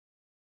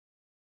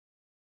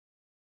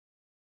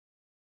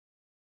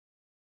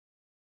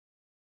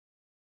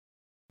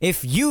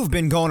If you've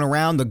been going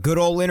around the good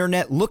old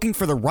internet looking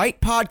for the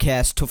right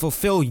podcast to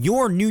fulfill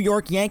your New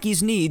York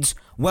Yankees needs,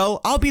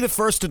 well, I'll be the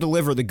first to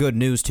deliver the good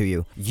news to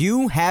you.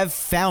 You have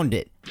found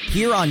it.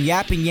 Here on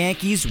Yapping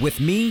Yankees with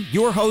me,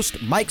 your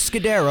host, Mike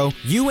Scudero,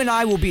 you and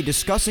I will be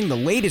discussing the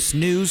latest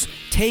news,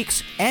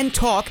 takes, and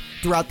talk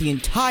throughout the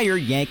entire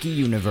Yankee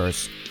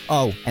universe.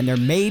 Oh, and there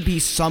may be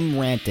some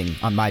ranting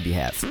on my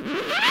behalf.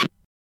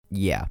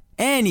 Yeah.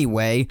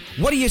 Anyway,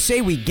 what do you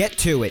say we get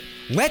to it?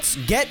 Let's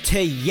get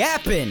to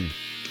yapping!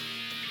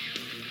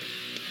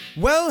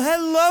 Well,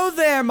 hello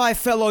there, my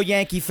fellow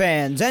Yankee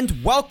fans,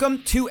 and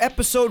welcome to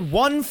episode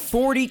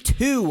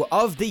 142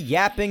 of the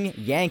Yapping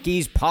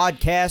Yankees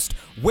podcast,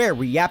 where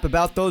we yap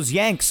about those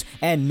Yanks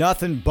and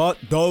nothing but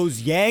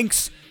those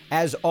Yanks.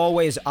 As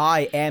always,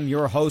 I am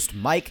your host,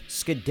 Mike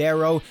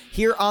Scudero,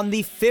 here on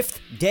the 5th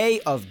day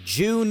of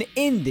June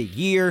in the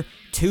year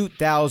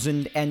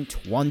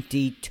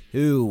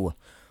 2022.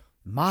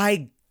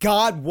 My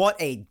God, what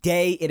a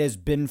day it has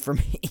been for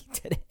me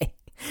today.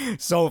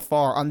 So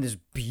far on this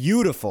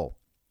beautiful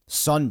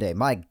Sunday.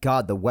 My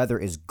God, the weather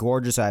is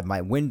gorgeous. I have my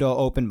window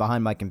open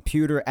behind my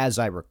computer as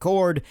I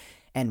record,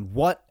 and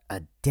what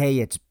a day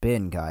it's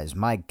been, guys.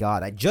 My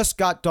God, I just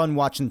got done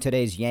watching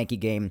today's Yankee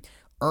game,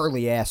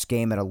 early-ass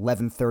game at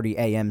 11:30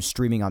 a.m.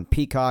 streaming on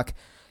Peacock.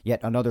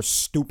 Yet another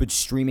stupid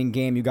streaming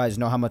game. You guys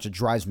know how much it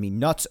drives me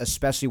nuts,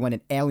 especially when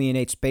it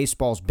alienates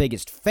baseball's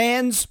biggest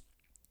fans.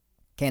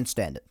 Can't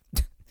stand it.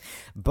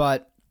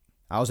 But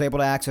I was able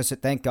to access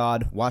it, thank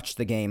God, watch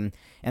the game,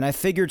 and I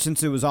figured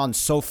since it was on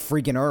so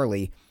freaking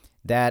early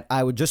that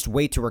I would just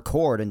wait to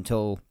record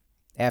until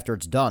after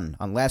it's done.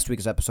 On last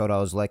week's episode,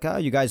 I was like, oh,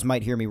 you guys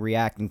might hear me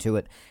reacting to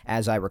it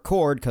as I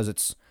record because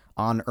it's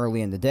on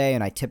early in the day,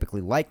 and I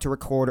typically like to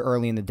record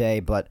early in the day,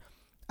 but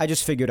I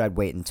just figured I'd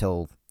wait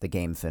until the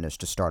game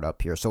finished to start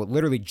up here. So it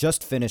literally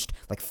just finished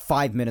like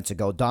 5 minutes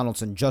ago.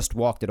 Donaldson just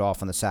walked it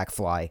off on the sac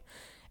fly,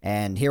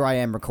 and here I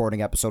am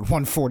recording episode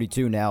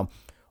 142 now,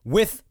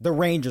 with the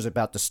Rangers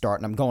about to start,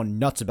 and I'm going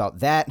nuts about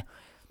that.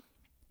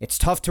 It's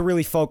tough to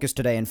really focus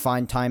today and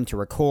find time to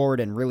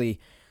record and really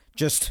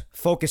just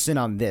focus in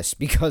on this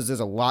because there's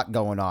a lot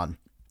going on.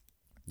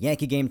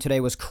 Yankee game today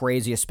was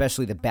crazy,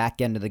 especially the back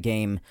end of the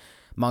game.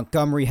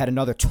 Montgomery had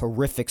another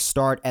terrific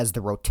start as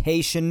the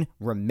rotation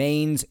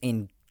remains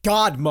in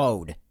God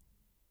mode.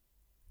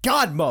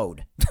 God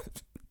mode!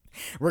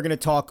 We're going to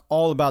talk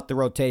all about the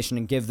rotation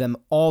and give them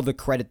all the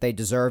credit they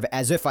deserve,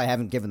 as if I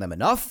haven't given them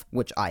enough,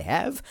 which I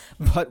have,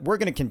 but we're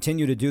going to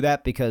continue to do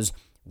that because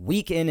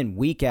week in and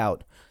week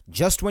out,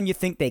 just when you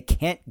think they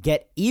can't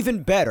get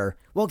even better,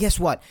 well, guess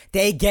what?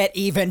 They get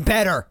even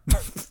better.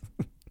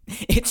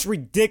 It's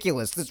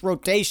ridiculous. This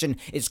rotation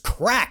is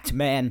cracked,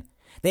 man.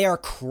 They are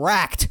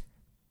cracked.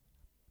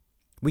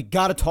 We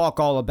got to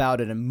talk all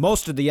about it, and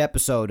most of the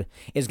episode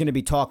is going to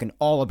be talking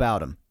all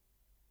about them.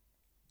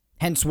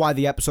 Hence why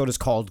the episode is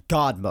called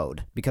God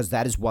Mode, because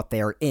that is what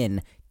they are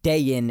in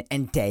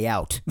and day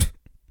out.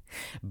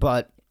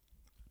 But,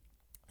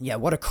 yeah,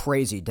 what a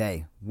crazy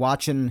day.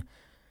 Watching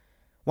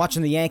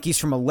the Yankees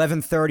from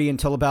 11:30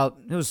 until about,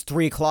 it was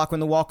 3 o'clock when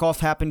the walk-off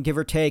happened, give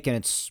or take, and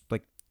it's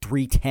like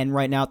 3:10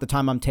 right now at the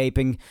time I'm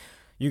taping.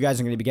 You guys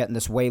are going to be getting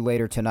this way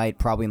later tonight,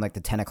 probably in like the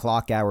 10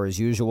 o'clock hour as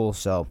usual,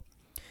 so.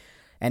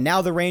 And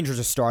now the Rangers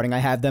are starting. I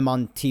have them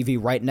on TV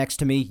right next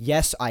to me.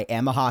 Yes, I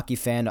am a hockey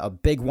fan, a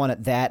big one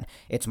at that.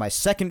 It's my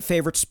second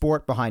favorite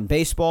sport behind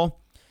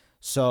baseball.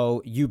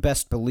 So you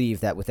best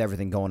believe that with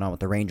everything going on with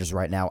the Rangers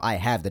right now, I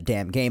have the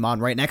damn game on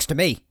right next to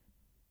me.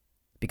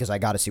 Because I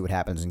got to see what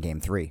happens in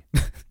Game 3.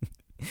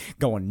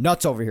 Going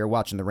nuts over here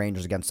watching the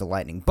Rangers against the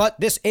Lightning. But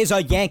this is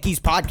a Yankees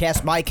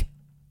podcast, Mike.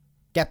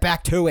 Get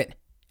back to it.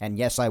 And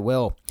yes, I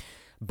will.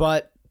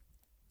 But,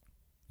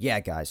 yeah,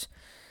 guys.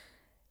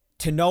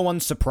 To no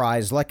one's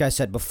surprise, like I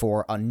said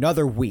before,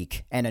 another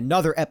week and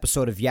another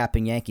episode of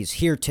Yapping Yankees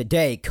here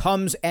today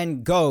comes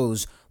and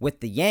goes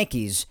with the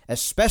Yankees,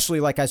 especially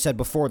like I said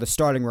before, the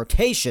starting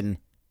rotation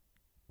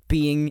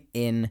being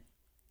in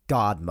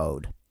God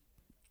mode.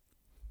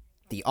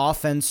 The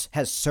offense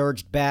has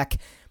surged back,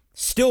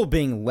 still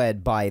being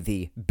led by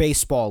the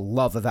baseball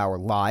love of our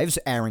lives,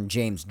 Aaron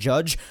James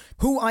Judge,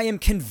 who I am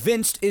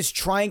convinced is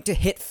trying to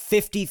hit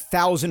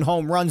 50,000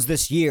 home runs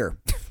this year.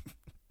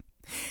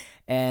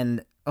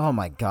 And oh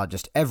my God,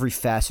 just every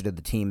facet of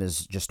the team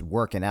is just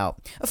working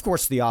out. Of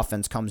course, the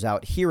offense comes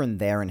out here and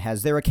there and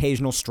has their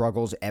occasional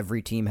struggles.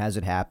 Every team has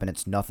it happen.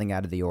 It's nothing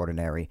out of the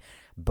ordinary.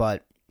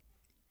 But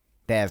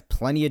they have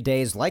plenty of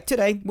days like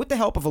today, with the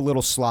help of a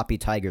little sloppy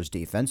Tigers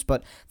defense,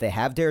 but they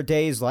have their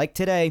days like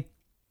today,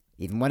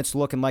 even when it's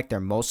looking like they're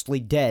mostly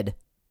dead,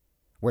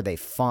 where they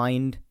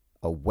find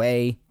a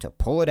way to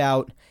pull it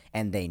out,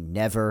 and they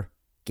never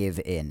give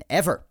in,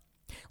 ever.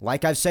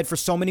 Like I've said for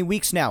so many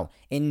weeks now,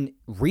 in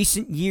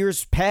recent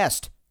years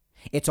past,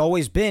 it's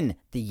always been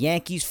the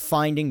Yankees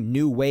finding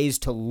new ways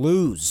to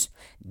lose.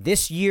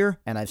 This year,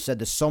 and I've said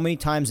this so many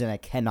times and I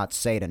cannot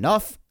say it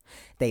enough,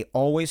 they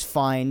always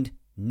find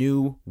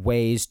new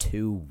ways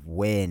to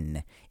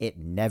win. It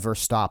never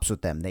stops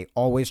with them. They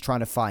always trying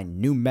to find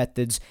new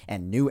methods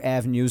and new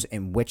avenues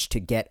in which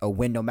to get a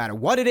win, no matter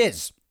what it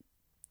is.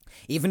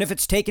 Even if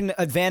it's taking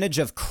advantage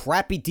of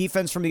crappy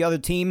defense from the other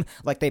team,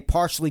 like they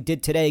partially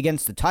did today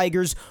against the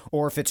Tigers,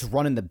 or if it's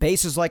running the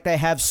bases like they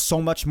have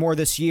so much more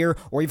this year,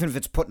 or even if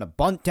it's putting a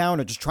bunt down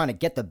or just trying to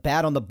get the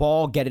bat on the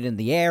ball, get it in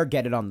the air,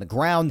 get it on the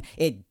ground,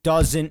 it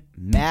doesn't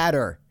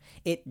matter.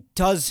 It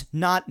does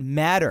not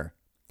matter.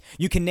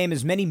 You can name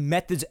as many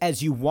methods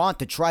as you want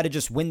to try to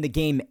just win the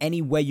game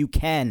any way you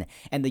can,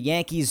 and the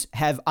Yankees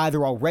have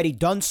either already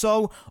done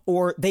so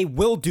or they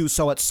will do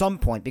so at some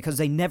point because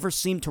they never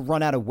seem to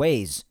run out of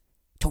ways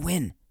to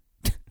win.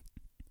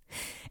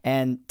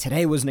 And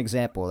today was an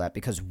example of that,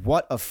 because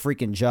what a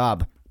freaking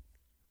job.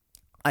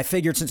 I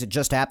figured since it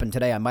just happened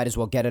today, I might as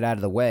well get it out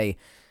of the way,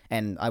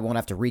 and I won't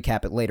have to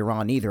recap it later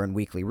on either in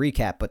Weekly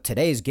Recap. But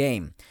today's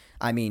game,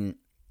 I mean,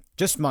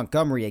 just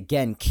Montgomery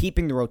again,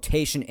 keeping the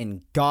rotation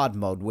in God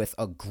mode with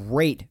a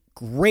great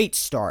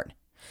start.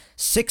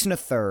 6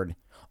 1/3,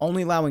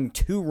 only allowing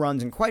 2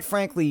 runs, and quite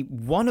frankly,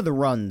 one of the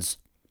runs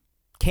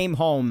came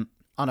home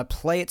on a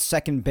play at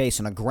second base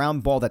on a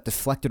ground ball that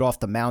deflected off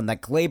the mound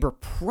that Gleyber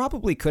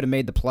probably could have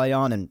made the play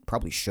on, and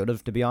probably should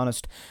have, to be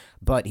honest,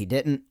 but he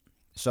didn't.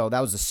 So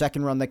that was the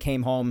second run that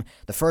came home.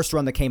 The first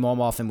run that came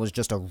home off him was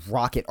just a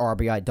rocket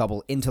RBI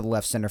double into the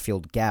left center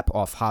field gap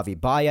off Javi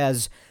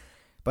Baez.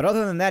 But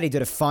other than that, he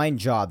did a fine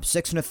job.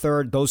 6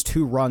 1/3, those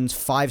 2 runs,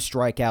 5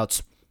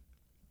 strikeouts,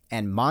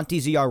 and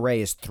Monty's ERA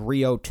is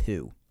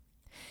 3.02.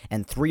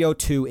 And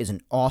 3.02 is an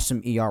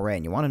awesome ERA.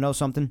 And you want to know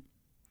something?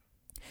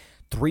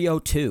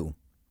 3.02,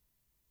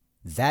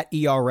 that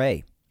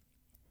ERA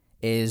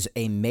is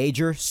a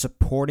major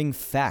supporting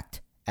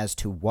fact as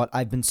to what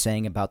I've been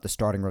saying about the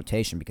starting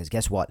rotation. Because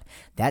guess what?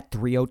 That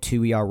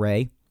 3.02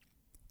 ERA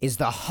is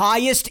the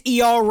highest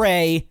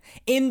ERA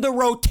in the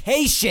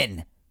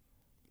rotation.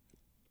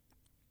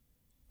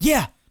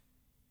 Yeah,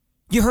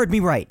 you heard me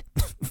right.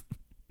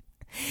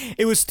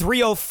 It was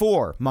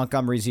 3.04,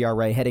 Montgomery's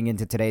ERA heading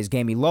into today's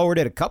game. He lowered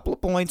it a couple of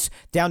points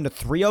down to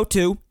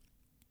 3.02,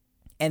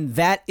 and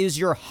that is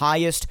your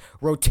highest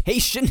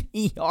rotation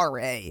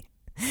ERA.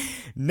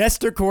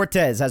 Nestor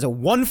Cortez has a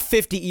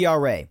 1.50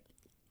 ERA.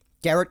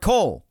 Garrett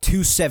Cole,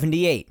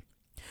 2.78.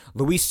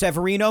 Luis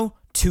Severino,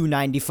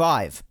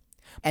 2.95.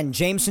 And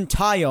Jameson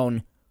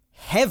Taillon,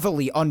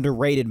 heavily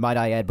underrated, might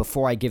I add,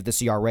 before I give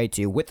this ERA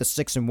to you, with the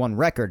 6-1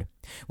 record,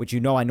 which you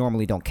know I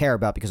normally don't care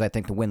about because I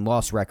think the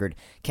win-loss record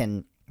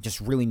can just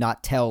really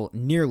not tell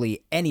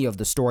nearly any of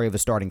the story of a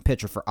starting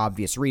pitcher for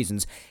obvious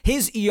reasons.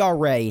 His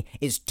ERA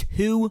is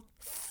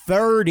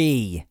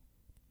 2.30,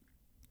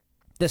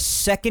 the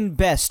second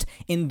best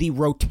in the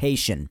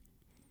rotation.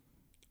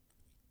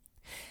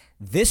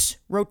 This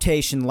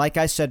rotation, like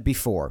I said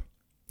before,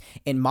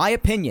 in my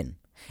opinion,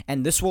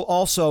 and this will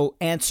also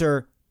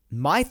answer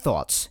my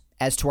thoughts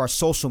as to our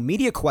social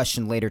media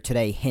question later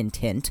today, hint,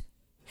 hint,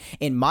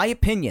 in my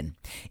opinion,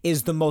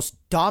 is the most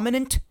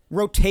dominant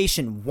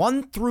rotation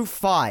 1 through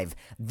 5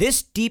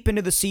 this deep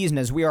into the season,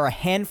 as we are a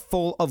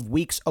handful of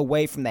weeks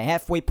away from the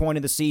halfway point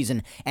of the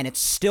season, and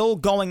it's still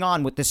going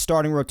on with this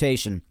starting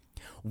rotation.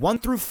 1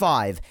 through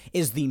 5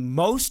 is the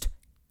most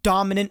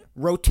dominant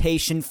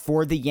rotation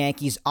for the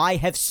Yankees I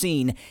have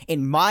seen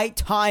in my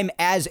time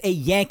as a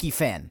Yankee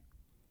fan.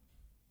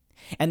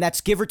 And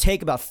that's give or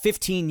take about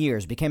 15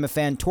 years. Became a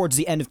fan towards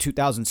the end of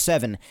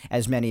 2007,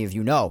 as many of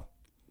you know.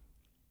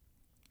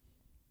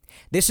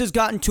 This has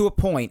gotten to a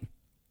point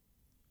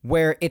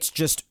where it's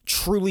just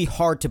truly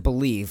hard to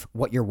believe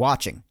what you're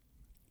watching.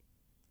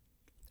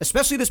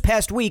 Especially this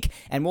past week,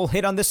 and we'll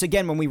hit on this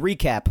again when we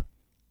recap.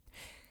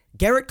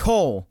 Garrett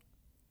Cole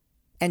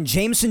and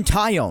Jameson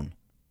Taillon,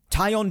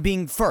 Taillon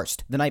being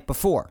first the night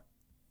before,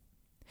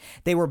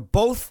 they were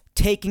both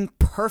taking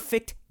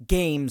perfect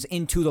games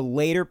into the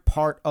later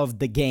part of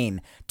the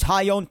game.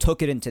 Taillon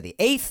took it into the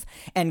 8th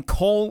and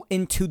Cole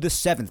into the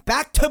 7th.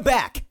 Back to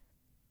back,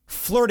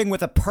 flirting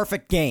with a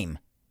perfect game.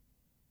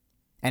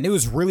 And it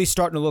was really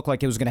starting to look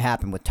like it was going to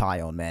happen with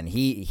Taillon, man.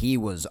 He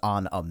was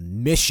on a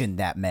mission,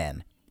 that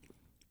man.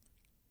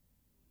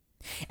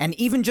 And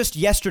even just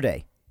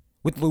yesterday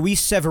with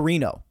Luis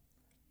Severino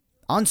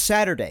on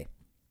Saturday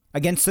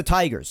against the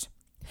Tigers.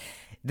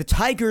 The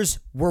Tigers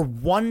were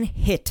 1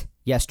 hit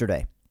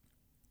yesterday.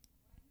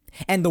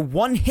 And the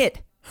 1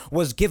 hit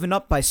was given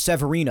up by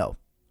Severino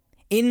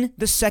in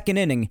the second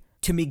inning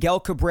to Miguel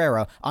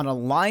Cabrera on a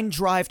line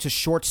drive to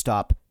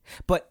shortstop,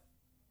 but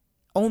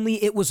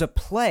only it was a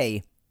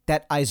play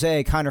that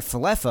Isaiah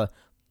Kiner-Falefa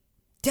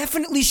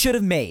definitely should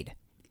have made.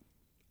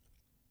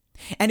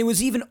 And it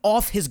was even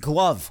off his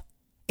glove.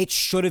 It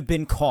should have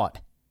been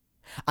caught.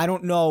 I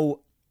don't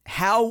know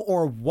how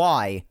or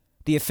why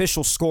the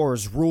official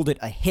scorers ruled it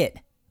a hit,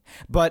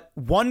 but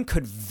one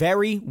could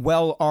very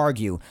well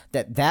argue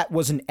that that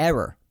was an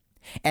error.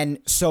 And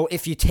so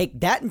if you take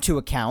that into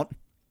account,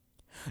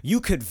 you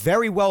could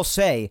very well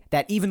say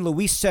that even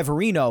Luis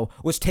Severino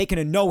was taking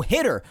a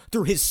no-hitter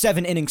through his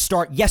 7-inning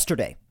start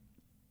yesterday,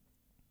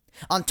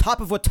 on top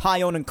of what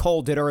Taillon and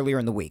Cole did earlier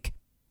in the week.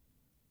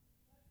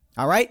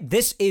 All right?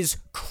 This is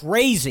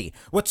crazy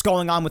what's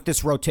going on with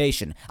this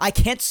rotation. I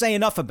can't say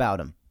enough about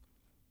him.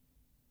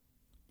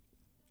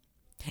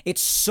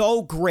 It's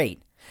so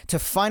great to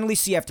finally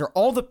see, after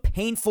all the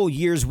painful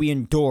years we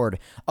endured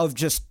of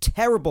just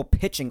terrible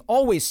pitching,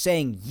 always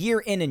saying year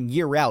in and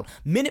year out,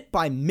 minute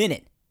by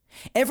minute,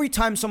 every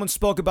time someone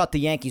spoke about the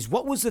Yankees,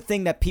 what was the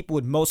thing that people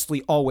would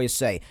mostly always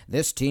say?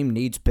 This team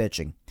needs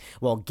pitching.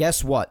 Well,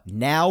 guess what?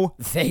 Now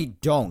they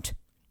don't.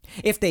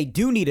 If they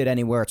do need it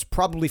anywhere, it's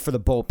probably for the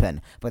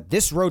bullpen. But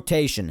this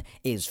rotation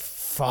is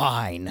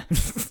fine.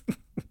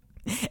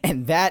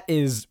 And that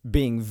is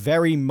being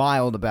very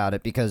mild about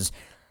it, because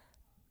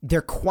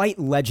they're quite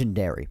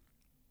legendary,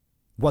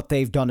 what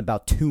they've done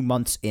about 2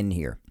 months in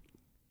here.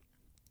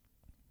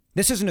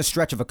 This isn't a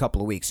stretch of a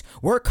couple of weeks.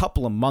 We're a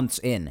couple of months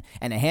in,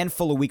 and a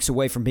handful of weeks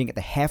away from being at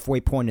the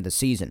halfway point of the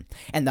season.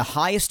 And the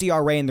highest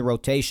ERA in the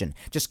rotation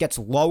just gets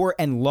lower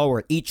and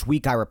lower each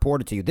week I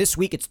reported to you. This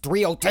week it's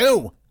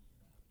 3.02.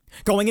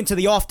 Going into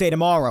the off day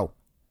tomorrow.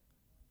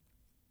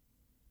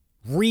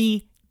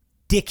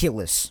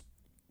 Ridiculous.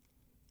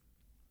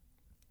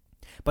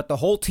 But the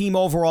whole team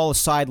overall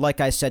aside, like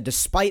I said,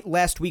 despite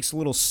last week's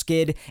little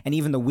skid and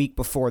even the week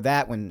before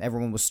that when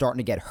everyone was starting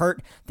to get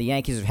hurt, the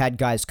Yankees have had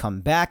guys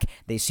come back.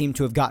 They seem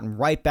to have gotten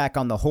right back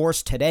on the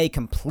horse today,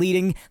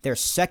 completing their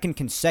second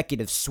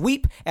consecutive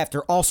sweep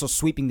after also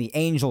sweeping the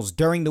Angels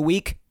during the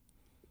week.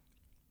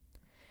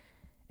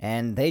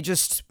 And they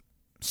just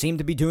seem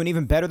to be doing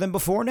even better than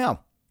before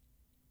now.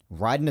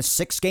 Riding a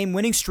 6-game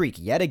winning streak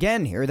yet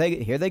again. Here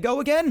they go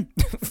again.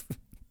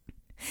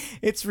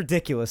 It's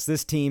ridiculous.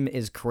 This team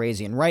is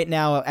crazy. And right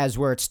now, as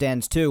where it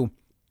stands too,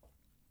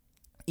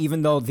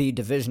 even though the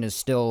division is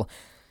still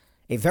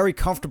a very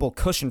comfortable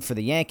cushion for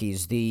the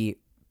Yankees, the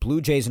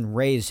Blue Jays and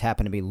Rays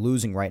happen to be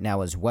losing right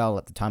now as well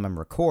at the time I'm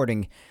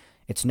recording.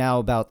 It's now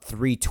about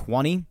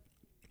 3:20.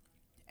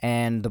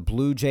 And the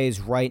Blue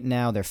Jays right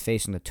now, they're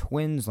facing the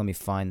Twins. Let me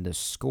find the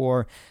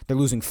score. They're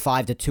losing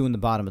 5-2 in the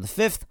bottom of the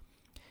fifth.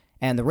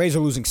 And the Rays are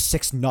losing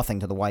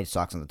 6-0 to the White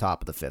Sox in the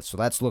top of the fifth. So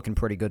that's looking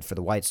pretty good for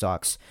the White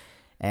Sox.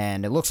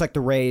 And it looks like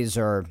the Rays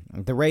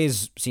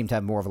seem to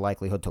have more of a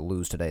likelihood to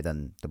lose today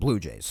than the Blue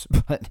Jays.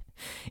 But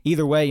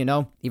either way,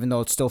 even though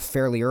it's still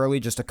fairly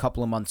early, just a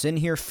couple of months in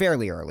here,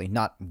 fairly early,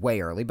 not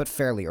way early, but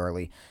fairly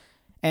early.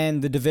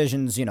 And the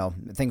divisions,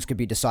 things could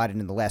be decided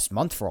in the last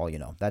month for all you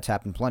know. That's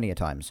happened plenty of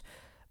times.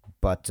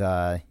 But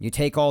you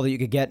take all that you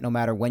could get no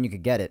matter when you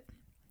could get it.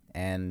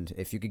 And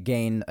if you could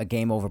gain a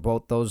game over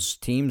both those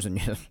teams,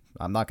 and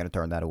I'm not going to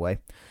turn that away.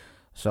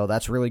 So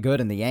that's really good.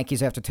 And the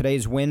Yankees, after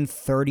today's win,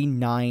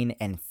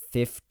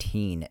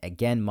 39-15.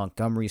 Again,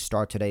 Montgomery's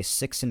start today,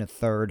 6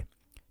 1/3,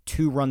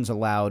 2 runs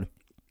allowed,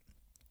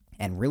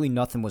 and really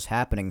nothing was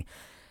happening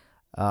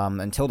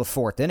until the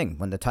 4th inning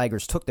when the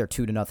Tigers took their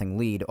 2-0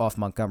 lead off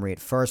Montgomery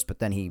at first, but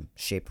then he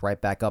shaped right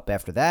back up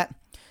after that.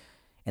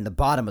 In the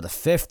bottom of the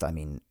 5th,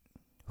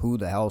 who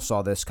the hell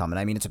saw this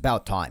coming? It's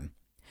about time.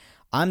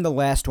 I'm the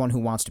last one who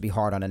wants to be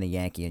hard on any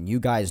Yankee, and you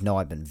guys know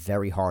I've been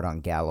very hard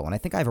on Gallo, and I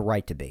think I have a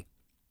right to be.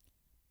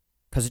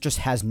 Because it just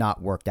has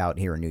not worked out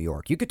here in New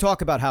York. You could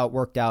talk about how it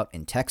worked out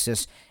in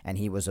Texas, and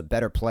he was a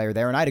better player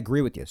there, and I'd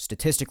agree with you.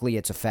 Statistically,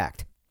 it's a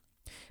fact.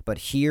 But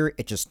here,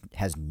 it just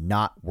has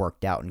not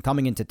worked out. And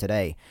coming into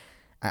today,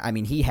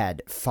 he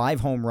had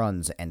 5 home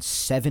runs and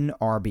 7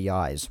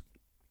 RBIs.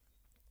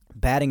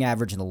 Batting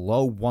average in the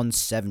low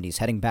 170s,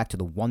 heading back to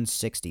the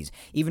 160s.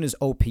 Even his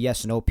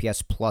OPS and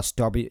OPS plus,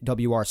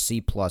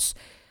 WRC plus,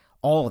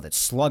 all of it,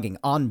 slugging,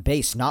 on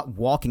base, not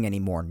walking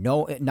anymore,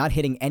 not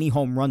hitting any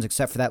home runs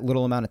except for that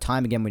little amount of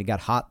time again when he got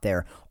hot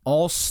there.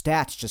 All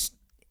stats just,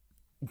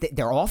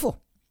 they're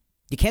awful.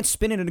 You can't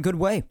spin it in a good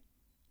way.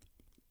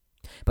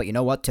 But you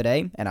know what,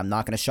 today, and I'm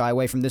not going to shy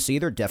away from this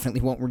either,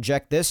 definitely won't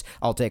reject this,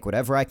 I'll take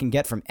whatever I can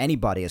get from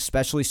anybody,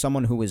 especially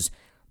someone who is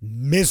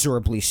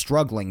miserably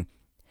struggling,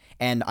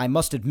 and I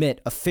must admit,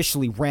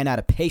 officially ran out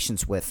of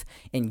patience with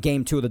in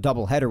Game 2 of the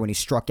doubleheader when he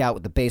struck out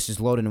with the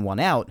bases loaded and 1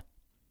 out.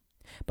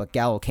 But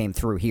Gallo came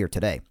through here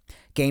today.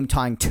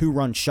 Game-tying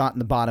 2-run shot in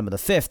the bottom of the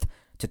 5th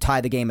to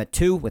tie the game at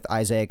 2 with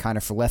Isaiah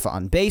Kiner-Falefa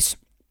on base.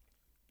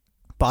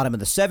 Bottom of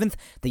the 7th,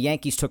 the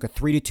Yankees took a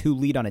 3-2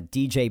 lead on a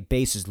DJ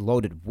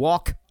bases-loaded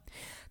walk.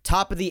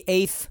 Top of the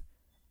 8th,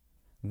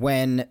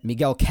 when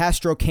Miguel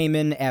Castro came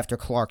in after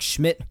Clark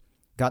Schmidt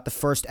got the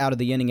first out of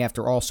the inning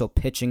after also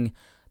pitching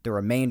the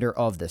remainder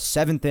of the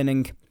 7th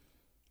inning.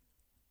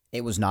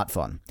 It was not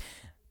fun.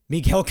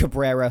 Miguel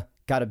Cabrera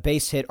got a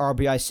base hit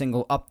RBI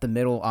single up the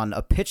middle on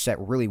a pitch that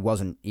really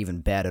wasn't even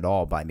bad at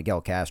all by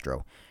Miguel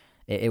Castro.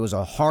 It was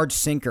a hard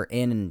sinker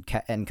in,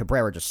 and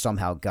Cabrera just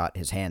somehow got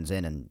his hands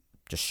in and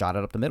just shot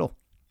it up the middle.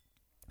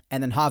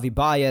 And then Javi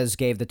Baez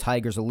gave the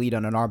Tigers a lead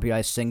on an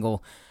RBI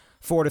single,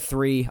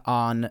 4-3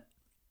 on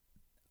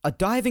a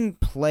diving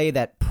play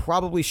that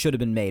probably should have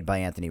been made by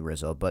Anthony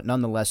Rizzo, but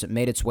nonetheless, it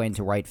made its way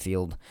into right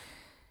field.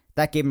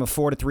 That gave him a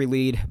 4-3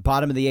 lead.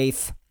 Bottom of the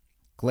 8th,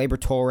 Gleyber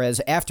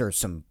Torres, after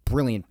some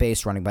brilliant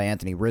base running by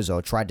Anthony Rizzo,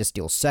 tried to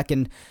steal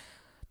second.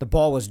 The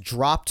ball was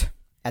dropped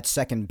at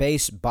second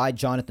base by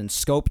Jonathan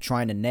Schoop,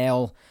 trying to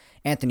nail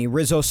Anthony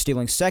Rizzo,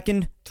 stealing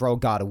second. Throw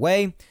got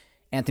away.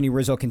 Anthony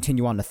Rizzo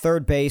continued on to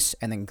third base,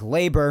 and then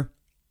Gleyber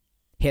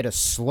hit a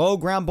slow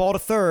ground ball to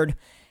third,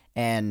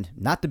 and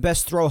not the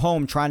best throw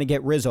home trying to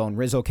get Rizzo, and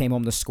Rizzo came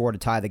home to score to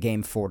tie the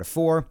game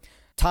 4-4.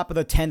 Top of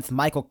the 10th,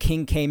 Michael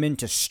King came in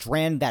to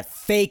strand that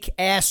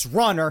fake-ass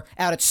runner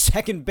out at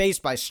second base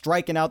by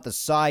striking out the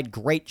side.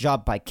 Great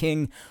job by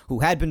King, who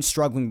had been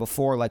struggling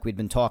before, like we'd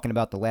been talking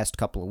about the last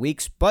couple of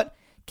weeks, but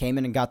came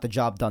in and got the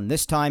job done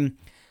this time.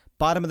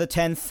 Bottom of the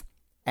 10th,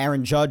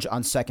 Aaron Judge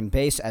on second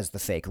base as the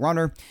fake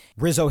runner.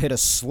 Rizzo hit a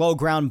slow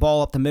ground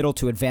ball up the middle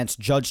to advance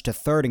Judge to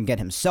third and get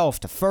himself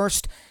to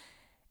first.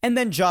 And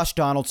then Josh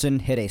Donaldson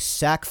hit a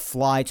sac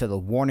fly to the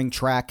warning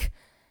track,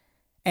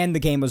 and the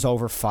game was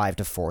over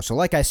 5-4. So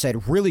like I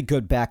said, really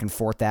good back and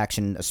forth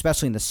action,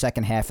 especially in the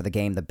second half of the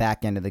game, the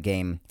back end of the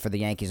game for the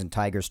Yankees and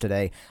Tigers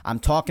today. I'm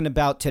talking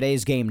about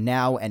today's game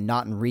now and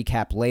not in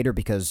recap later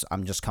because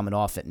I'm just coming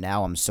off it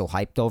now. I'm still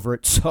hyped over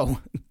it,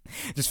 so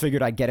just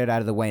figured I'd get it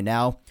out of the way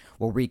now.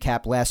 We'll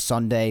recap last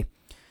Sunday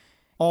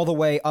all the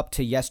way up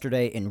to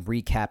yesterday in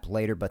recap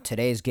later, but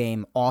today's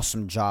game,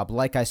 awesome job.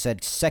 Like I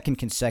said, second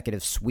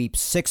consecutive sweep,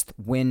 6th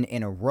win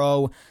in a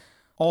row.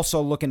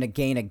 Also looking to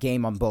gain a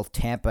game on both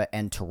Tampa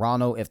and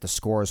Toronto if the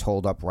scores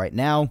hold up right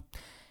now.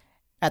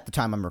 At the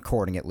time I'm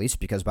recording, at least,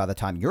 because by the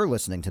time you're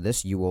listening to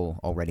this, you will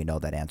already know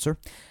that answer.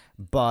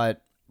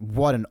 But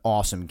what an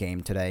awesome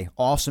game today.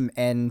 Awesome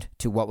end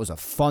to what was a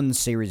fun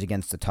series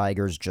against the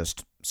Tigers.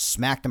 Just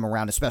smacked them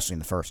around, especially in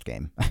the first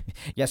game.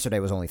 Yesterday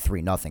was only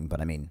 3-0,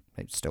 but I mean,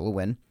 it's still a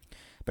win.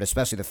 But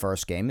especially the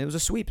first game, it was a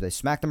sweep. They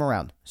smacked them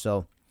around.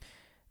 So,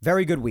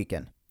 very good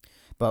weekend.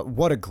 But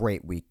what a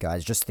great week,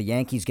 guys. Just the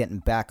Yankees getting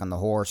back on the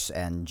horse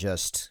and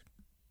just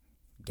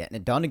getting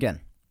it done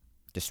again.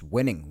 Just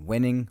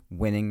winning.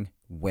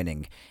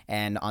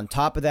 And on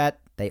top of that,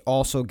 they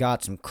also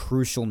got some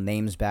crucial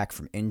names back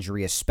from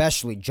injury,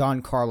 especially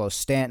Giancarlo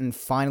Stanton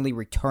finally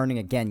returning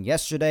again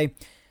yesterday.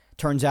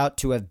 Turns out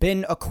to have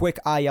been a quick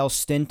IL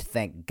stint,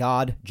 thank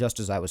God, just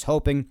as I was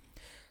hoping.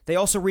 They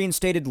also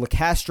reinstated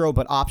LeCastro,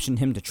 but optioned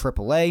him to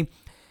AAA.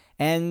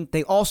 And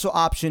they also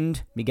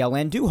optioned Miguel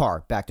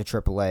Andujar back to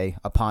AAA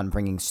upon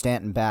bringing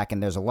Stanton back,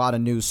 and there's a lot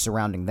of news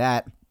surrounding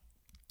that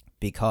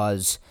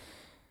because,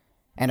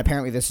 and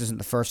apparently this isn't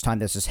the first time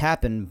this has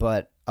happened,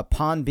 but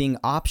upon being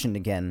optioned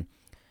again,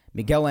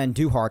 Miguel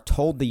Andujar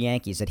told the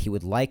Yankees that he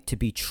would like to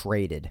be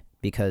traded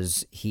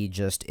because he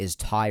just is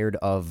tired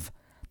of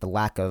the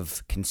lack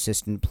of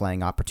consistent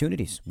playing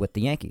opportunities with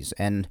the Yankees.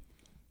 And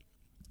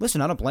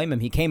listen, I don't blame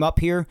him. He came up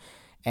here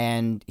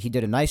and he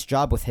did a nice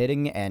job with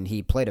hitting, and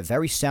he played a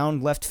very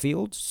sound left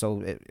field,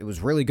 so it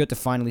was really good to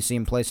finally see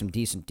him play some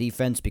decent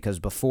defense, because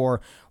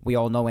before, we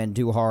all know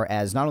Andujar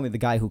as not only the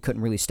guy who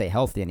couldn't really stay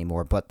healthy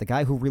anymore, but the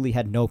guy who really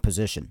had no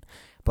position.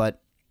 But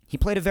he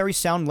played a very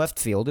sound left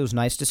field. It was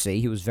nice to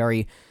see. He was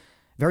very,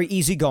 very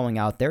easygoing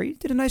out there. He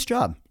did a nice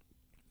job.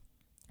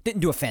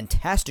 Didn't do a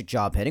fantastic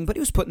job hitting, but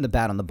he was putting the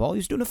bat on the ball. He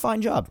was doing a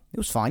fine job. It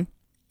was fine.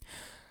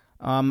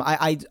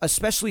 I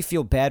especially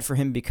feel bad for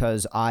him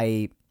because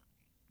I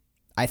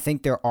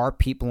think there are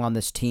people on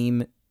this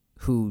team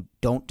who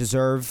don't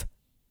deserve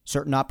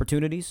certain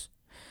opportunities.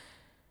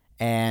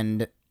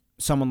 And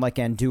someone like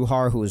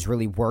Andujar, who has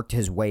really worked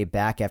his way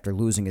back after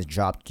losing his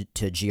job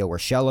to Gio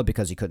Urshela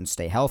because he couldn't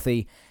stay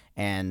healthy,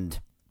 and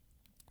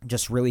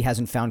just really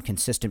hasn't found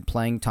consistent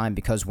playing time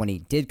because when he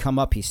did come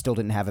up, he still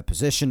didn't have a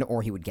position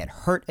or he would get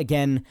hurt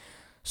again.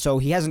 So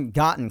he hasn't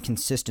gotten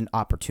consistent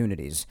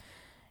opportunities.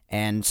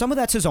 And some of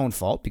that's his own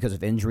fault because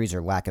of injuries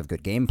or lack of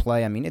good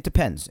gameplay. I mean, it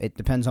depends. It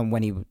depends on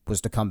when he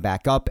was to come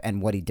back up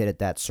and what he did at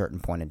that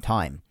certain point in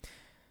time.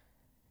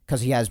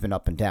 Because he has been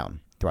up and down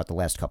throughout the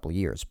last couple of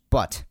years.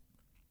 But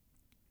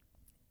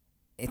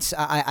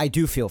I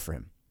do feel for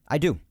him. I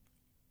do.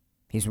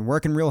 He's been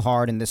working real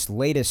hard in this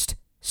latest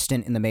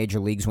stint in the major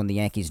leagues when the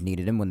Yankees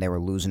needed him, when they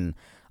were losing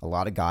a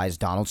lot of guys.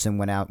 Donaldson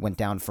went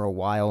down for a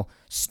while.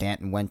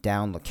 Stanton went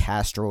down.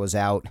 LeCastro was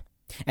out.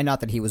 And not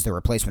that he was the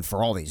replacement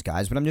for all these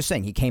guys, but I'm just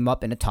saying he came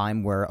up in a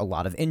time where a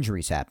lot of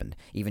injuries happened.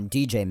 Even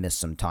DJ missed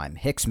some time.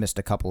 Hicks missed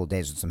a couple of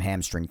days with some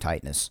hamstring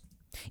tightness.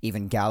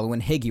 Even Gallo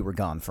and Higgy were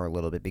gone for a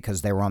little bit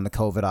because they were on the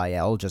COVID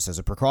IL just as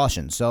a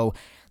precaution. So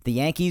the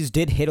Yankees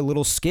did hit a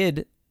little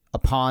skid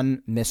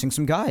upon missing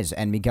some guys,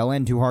 and Miguel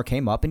Andujar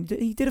came up and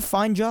he did a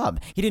fine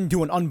job. He didn't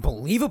do an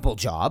unbelievable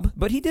job,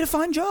 but he did a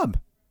fine job.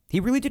 He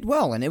really did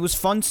well, and it was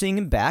fun seeing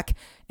him back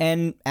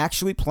and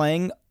actually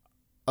playing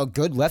a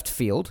good left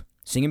field,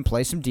 seeing him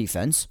play some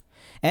defense,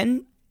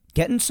 and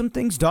getting some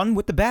things done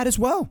with the bat as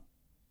well.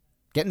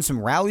 Getting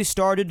some rallies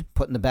started,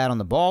 putting the bat on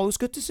the ball, it was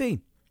good to see.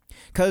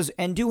 Because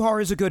Andujar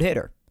is a good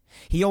hitter.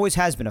 He always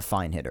has been a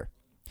fine hitter.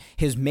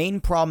 His main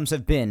problems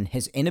have been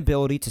his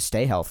inability to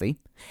stay healthy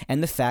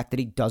and the fact that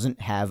he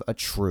doesn't have a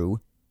true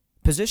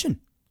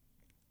position.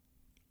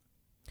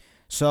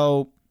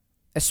 So,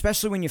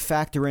 especially when you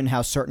factor in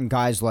how certain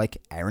guys like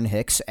Aaron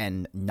Hicks,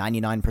 and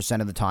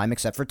 99% of the time,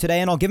 except for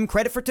today, and I'll give him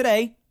credit for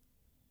today,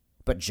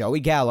 but Joey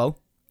Gallo,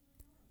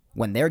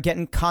 when they're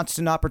getting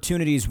constant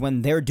opportunities,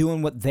 when they're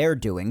doing what they're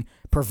doing,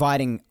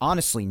 providing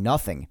honestly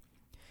nothing.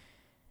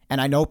 And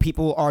I know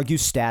people will argue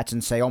stats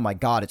and say, oh my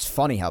God, it's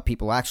funny how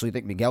people actually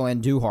think Miguel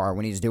Andujar,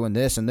 when he's doing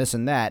this and this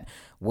and that,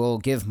 will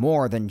give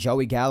more than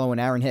Joey Gallo and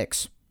Aaron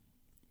Hicks.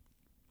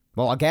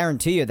 Well, I'll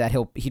guarantee you that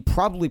he'd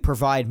probably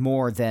provide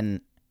more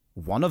than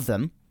one of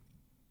them.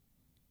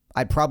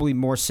 I'd probably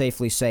more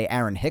safely say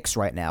Aaron Hicks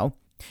right now,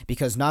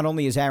 because not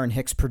only is Aaron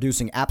Hicks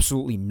producing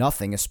absolutely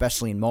nothing,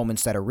 especially in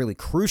moments that are really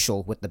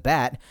crucial with the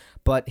bat,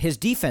 but his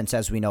defense,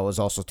 as we know, has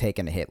also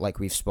taken a hit, like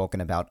we've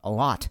spoken about a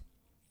lot.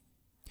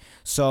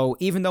 So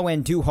even though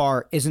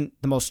Andujar isn't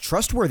the most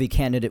trustworthy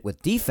candidate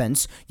with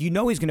defense, you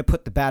know he's going to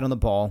put the bat on the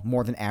ball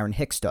more than Aaron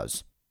Hicks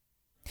does.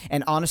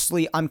 And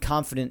honestly, I'm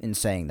confident in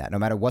saying that, no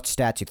matter what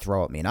stats you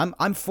throw at me. And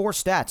I'm for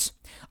stats.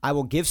 I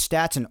will give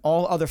stats and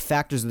all other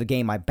factors of the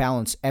game. I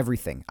balance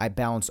everything. I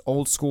balance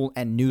old school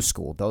and new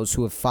school. Those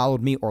who have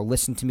followed me or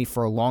listened to me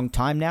for a long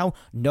time now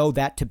know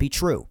that to be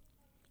true.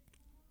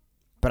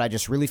 But I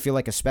just really feel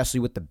like, especially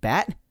with the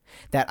bat,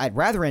 that I'd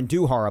rather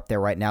Andujar up there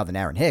right now than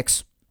Aaron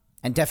Hicks.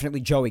 And definitely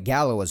Joey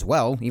Gallo as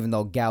well, even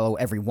though Gallo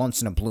every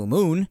once in a blue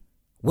moon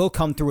will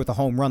come through with a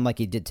home run like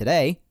he did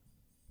today.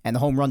 And the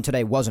home run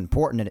today was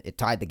important, and it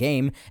tied the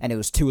game, and it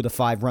was 2 of the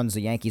 5 runs the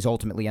Yankees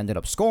ultimately ended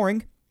up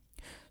scoring.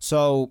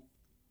 So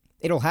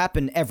it'll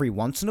happen every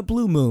once in a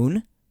blue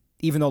moon,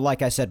 even though,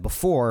 like I said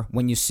before,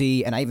 when you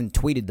see, and I even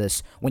tweeted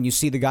this, when you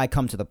see the guy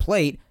come to the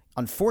plate,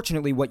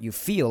 unfortunately what you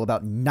feel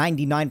about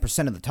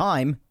 99% of the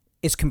time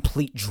is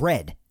complete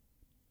dread.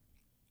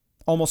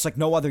 Almost like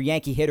no other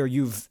Yankee hitter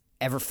you've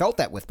ever felt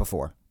that with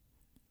before.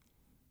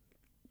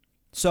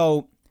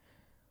 So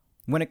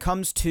when it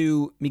comes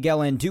to Miguel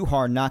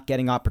Andujar not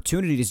getting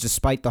opportunities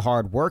despite the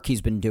hard work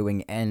he's been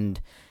doing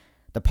and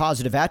the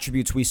positive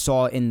attributes we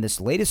saw in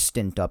this latest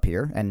stint up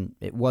here, and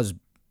it was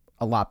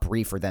a lot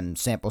briefer than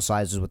sample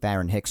sizes with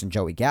Aaron Hicks and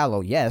Joey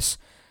Gallo, yes,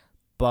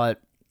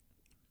 but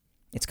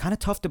it's kind of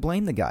tough to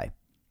blame the guy.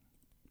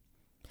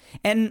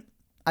 And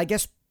I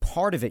guess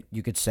part of it,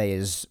 you could say,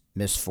 is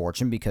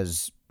misfortune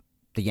because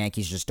the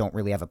Yankees just don't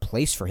really have a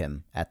place for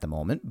him at the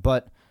moment,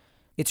 but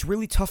it's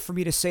really tough for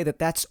me to say that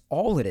that's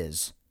all it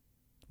is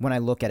when I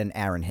look at an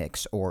Aaron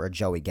Hicks or a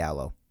Joey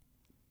Gallo.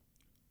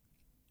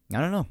 I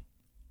don't know.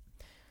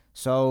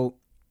 So,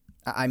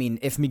 I mean,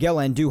 if Miguel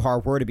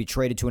Andujar were to be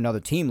traded to another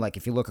team, like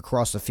if you look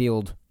across the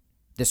field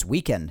this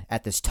weekend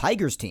at this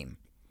Tigers team,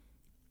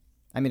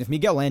 I mean, if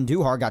Miguel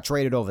Andujar got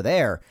traded over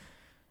there,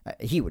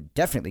 he would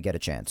definitely get a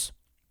chance.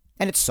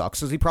 And it sucks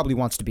because he probably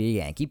wants to be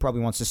a Yankee,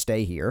 probably wants to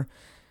stay here.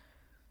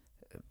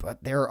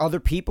 But there are other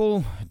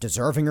people,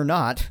 deserving or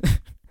not,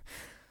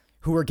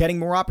 who are getting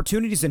more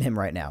opportunities than him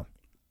right now,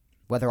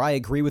 whether I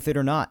agree with it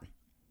or not.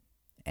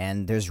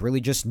 And there's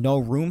really just no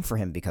room for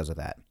him because of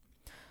that.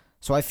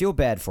 So I feel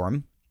bad for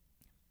him.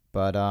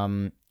 But I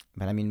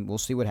mean, we'll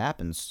see what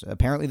happens.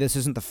 Apparently this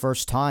isn't the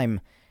first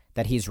time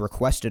that he's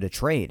requested a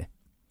trade.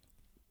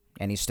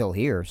 And he's still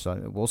here,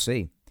 so we'll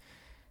see.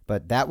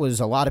 But that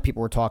was, a lot of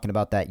people were talking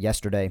about that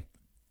yesterday.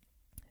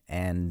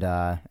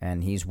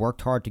 And he's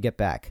worked hard to get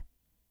back.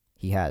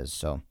 He has,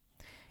 so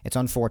it's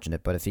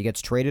unfortunate. But if he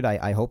gets traded,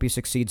 I hope he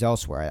succeeds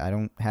elsewhere. I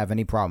don't have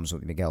any problems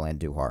with Miguel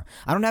Andujar.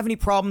 I don't have any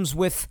problems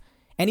with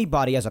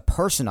anybody as a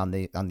person on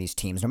these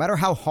teams. No matter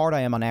how hard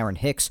I am on Aaron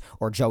Hicks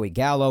or Joey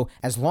Gallo,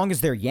 as long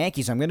as they're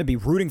Yankees, I'm going to be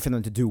rooting for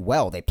them to do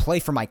well. They play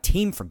for my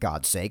team, for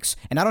God's sakes,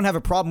 and I don't have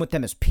a problem with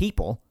them as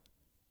people.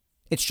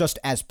 It's just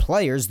as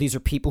players, these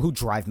are people who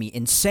drive me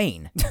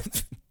insane.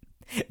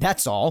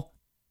 That's all.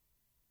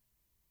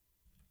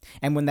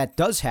 And when that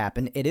does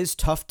happen, it is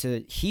tough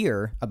to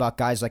hear about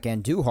guys like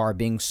Andujar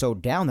being so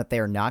down that they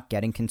are not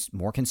getting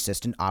more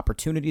consistent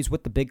opportunities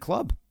with the big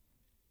club.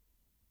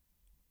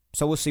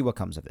 So we'll see what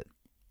comes of it.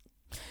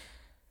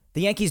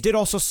 The Yankees did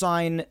also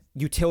sign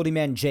utility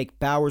man Jake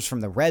Bauers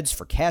from the Reds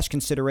for cash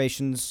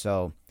considerations,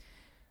 so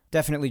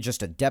definitely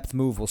just a depth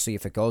move. We'll see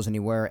if it goes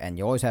anywhere, and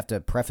you always have to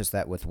preface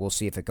that with we'll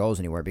see if it goes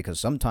anywhere, because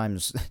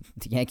sometimes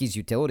the Yankees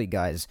utility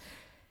guys,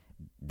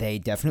 they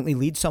definitely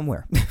lead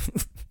somewhere.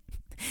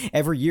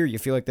 Every year you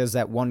feel like there's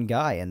that one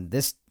guy, and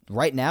this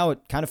right now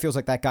it kind of feels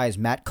like that guy is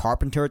Matt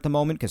Carpenter at the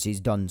moment because he's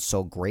done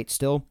so great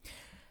still.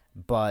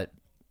 But,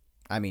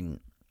 I mean,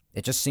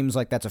 it just seems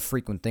like that's a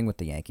frequent thing with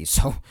the Yankees,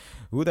 so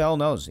who the hell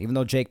knows? Even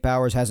though Jake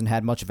Bauers hasn't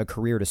had much of a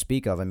career to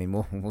speak of, I mean,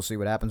 we'll see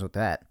what happens with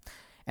that.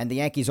 And the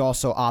Yankees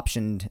also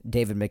optioned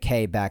David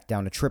McKay back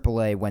down to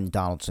AAA when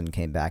Donaldson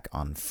came back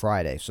on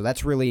Friday. So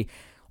that's really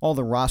all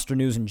the roster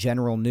news and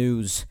general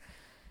news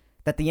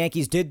that the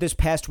Yankees did this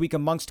past week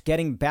amongst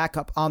getting back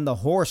up on the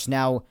horse.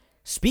 Now,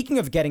 speaking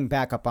of getting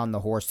back up on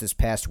the horse this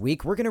past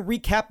week, we're going to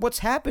recap what's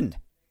happened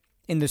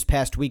in this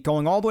past week,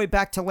 going all the way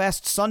back to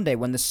last Sunday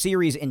when the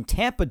series in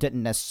Tampa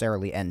didn't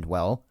necessarily end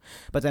well.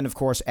 But then, of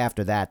course,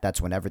 after that,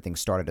 that's when everything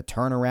started to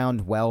turn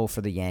around well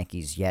for the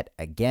Yankees yet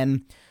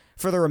again.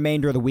 For the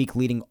remainder of the week,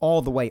 leading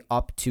all the way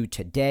up to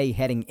today,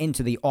 heading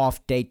into the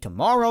off day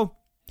tomorrow.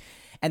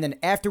 And then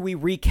after we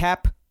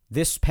recap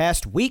this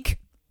past week,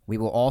 we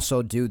will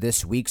also do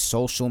this week's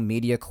social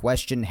media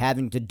question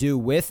having to do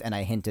with, and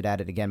I hinted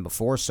at it again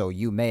before, so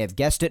you may have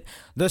guessed it,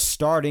 the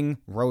starting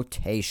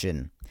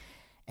rotation.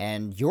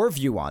 And your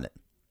view on it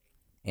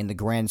in the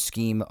grand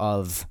scheme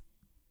of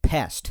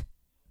past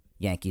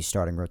Yankees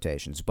starting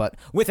rotations. But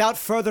without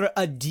further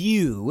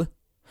ado,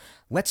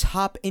 let's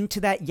hop into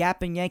that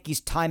Yappin'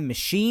 Yankees time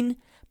machine,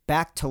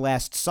 back to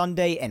last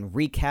Sunday and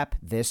recap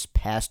this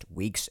past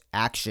week's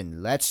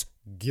action. Let's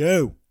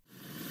go.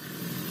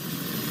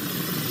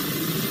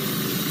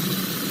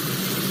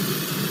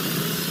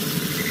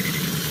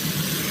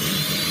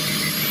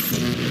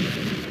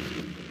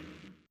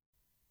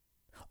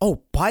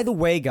 Oh, by the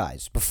way,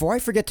 guys, before I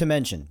forget to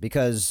mention,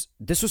 because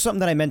this was something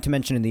that I meant to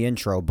mention in the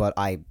intro, but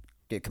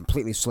it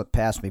completely slipped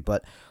past me,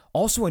 but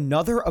also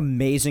another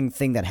amazing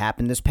thing that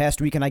happened this past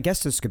week, and I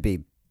guess this could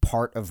be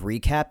part of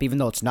recap, even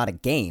though it's not a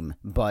game,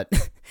 but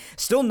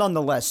still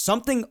nonetheless,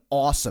 something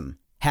awesome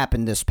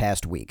happened this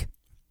past week.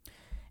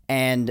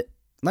 And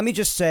let me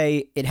just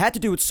say, it had to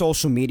do with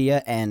social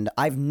media, and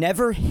I've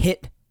never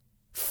hit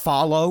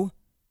follow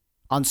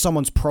on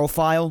someone's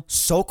profile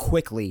so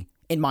quickly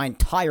in my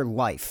entire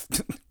life.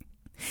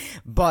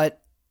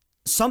 But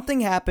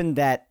something happened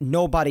that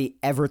nobody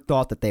ever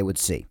thought that they would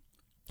see.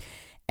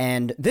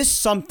 And this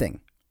something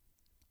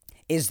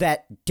is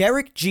that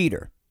Derek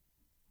Jeter,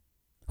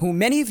 who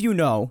many of you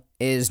know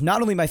is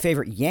not only my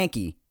favorite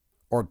Yankee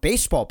or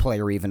baseball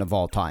player even of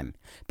all time,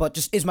 but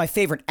just is my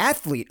favorite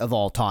athlete of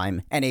all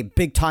time and a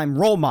big-time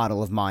role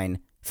model of mine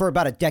for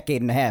about a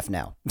decade and a half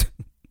now.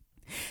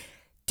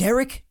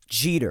 Derek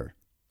Jeter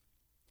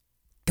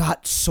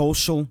got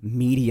social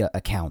media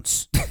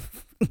accounts.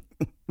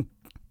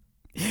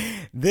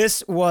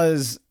 This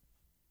was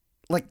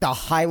like the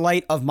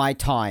highlight of my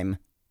time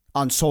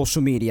on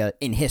social media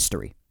in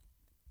history.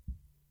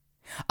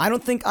 I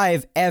don't think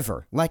I've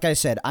ever, like I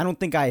said, I don't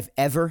think I've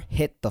ever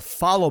hit the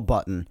follow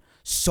button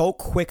so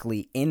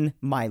quickly in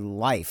my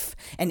life.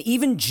 And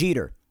even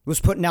Jeter was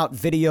putting out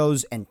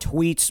videos and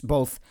tweets,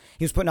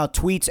 he was putting out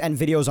tweets and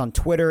videos on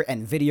Twitter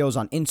and videos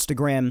on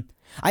Instagram.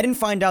 I didn't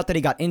find out that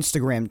he got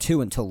Instagram too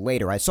until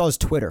later. I saw his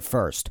Twitter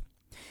first.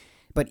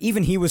 But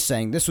even he was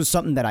saying this was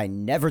something that I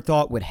never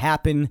thought would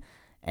happen.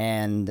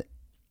 And,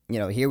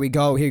 here we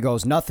go. Here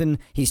goes nothing.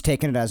 He's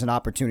taken it as an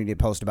opportunity to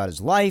post about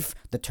his life,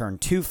 the Turn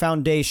 2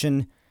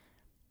 Foundation.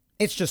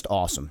 It's just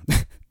awesome.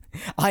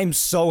 I'm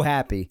so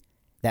happy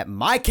that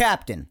my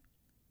captain,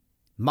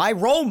 my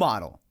role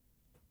model,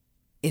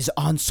 is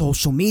on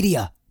social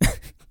media.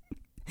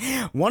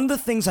 One of the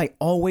things I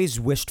always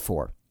wished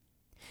for,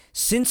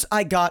 since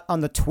I got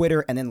on the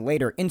Twitter and then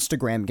later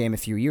Instagram game a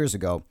few years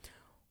ago,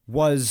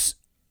 was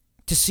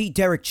to see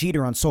Derek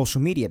Jeter on social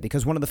media,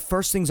 because one of the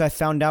first things I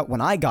found out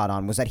when I got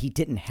on was that he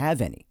didn't have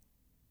any.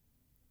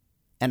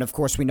 And of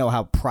course, we know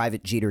how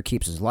private Jeter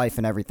keeps his life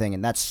and everything,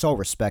 and that's so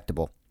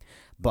respectable.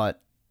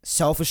 But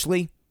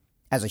selfishly,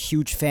 as a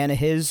huge fan of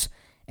his,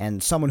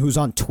 and someone who's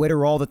on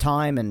Twitter all the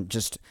time and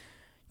just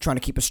trying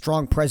to keep a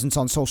strong presence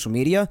on social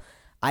media,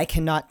 I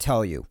cannot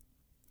tell you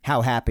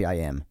how happy I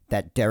am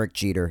that Derek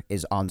Jeter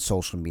is on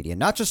social media.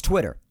 Not just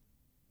Twitter,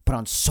 but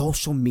on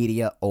social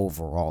media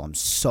overall. I'm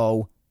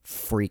so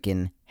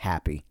freaking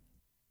happy.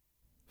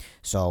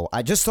 So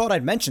I just thought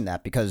I'd mention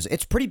that because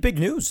it's pretty big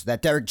news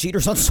that Derek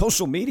Jeter's on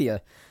social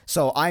media.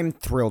 So I'm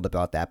thrilled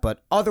about that.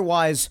 But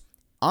otherwise,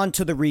 on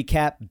to the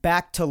recap.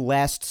 Back to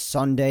last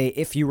Sunday.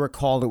 If you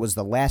recall, it was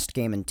the last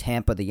game in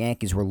Tampa. The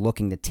Yankees were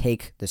looking to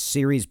take the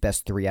series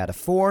best 3 out of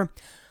 4.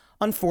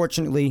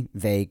 Unfortunately,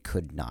 they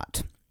could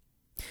not.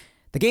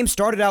 The game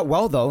started out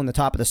well, though. In the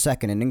top of the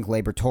second inning,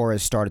 Gleyber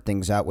Torres started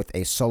things out with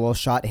a solo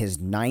shot, his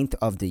 9th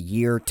of the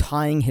year,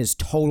 tying his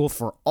total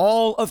for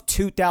all of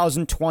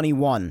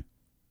 2021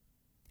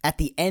 at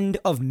the end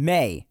of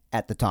May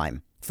at the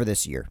time for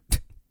this year.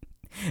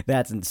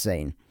 That's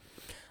insane.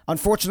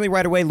 Unfortunately,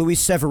 right away, Luis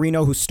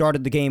Severino, who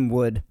started the game,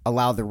 would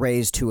allow the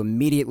Rays to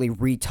immediately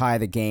retie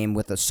the game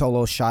with a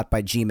solo shot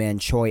by Ji-Man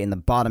Choi in the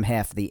bottom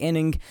half of the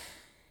inning.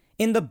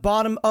 In the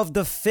bottom of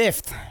the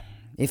 5th,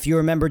 if you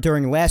remember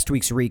during last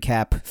week's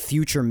recap,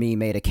 future me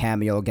made a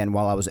cameo again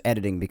while I was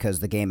editing because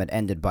the game had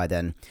ended by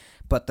then.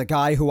 But the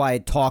guy who I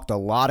had talked a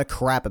lot of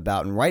crap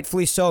about, and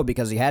rightfully so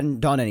because he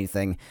hadn't done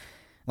anything,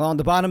 well, in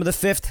the bottom of the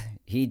 5th,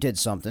 he did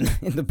something.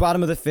 In the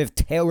bottom of the 5th,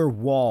 Taylor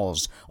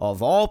Walls,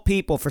 of all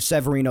people for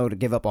Severino to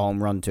give up a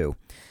home run to,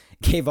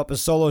 gave up a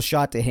solo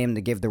shot to him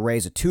to give the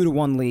Rays a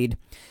 2-1 lead.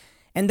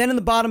 And then in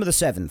the bottom of the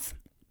 7th,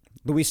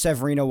 Luis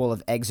Severino will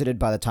have exited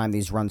by the time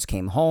these runs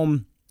came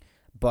home.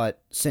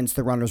 But since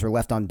the runners were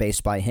left on base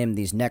by him,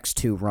 these next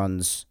 2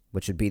 runs,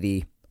 which would be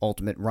the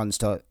ultimate runs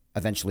to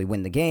eventually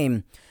win the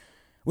game,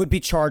 would be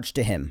charged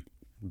to him.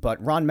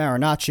 But Ron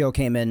Marinaccio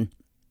came in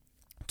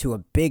to a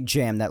big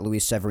jam that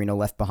Luis Severino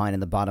left behind in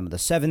the bottom of the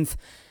 7th,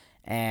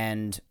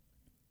 and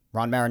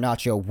Ron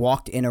Marinaccio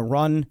walked in a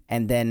run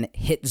and then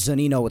hit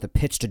Zunino with a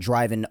pitch to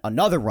drive in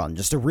another run.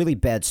 Just a really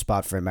bad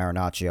spot for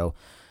Marinaccio.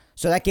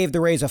 So that gave the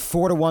Rays a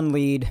 4-1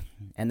 lead,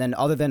 and then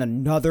other than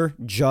another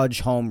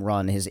Judge home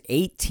run, his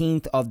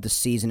 18th of the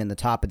season in the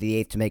top of the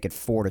 8th to make it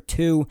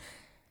 4-2,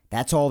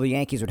 that's all the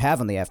Yankees would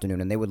have on the afternoon,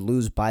 and they would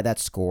lose by that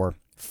score,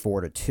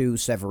 4-2.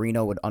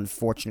 Severino would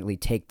unfortunately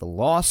take the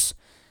loss.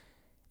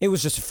 It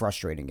was just a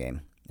frustrating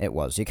game. It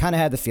was. You kind of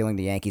had the feeling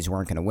the Yankees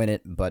weren't going to win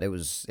it, but it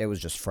was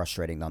just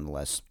frustrating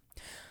nonetheless.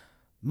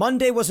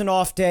 Monday was an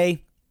off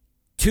day.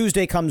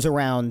 Tuesday comes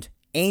around.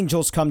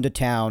 Angels come to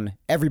town.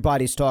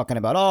 Everybody's talking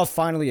about, oh,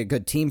 finally a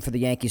good team for the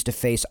Yankees to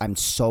face. I'm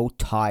so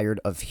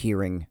tired of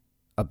hearing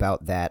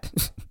about that.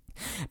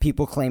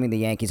 People claiming the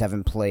Yankees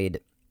haven't played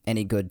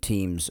any good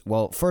teams.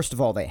 Well, first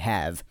of all, they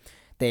have.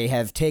 They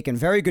have taken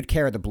very good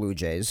care of the Blue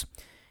Jays.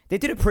 They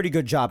did a pretty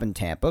good job in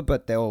Tampa,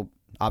 but they'll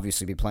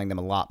obviously be playing them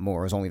a lot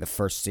more. It was only the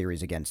first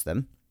series against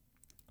them.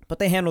 But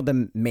they handled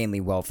them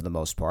mainly well for the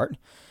most part.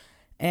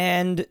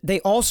 And they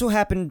also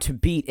happened to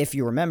beat, if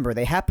you remember,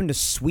 they happened to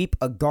sweep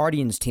a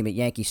Guardians team at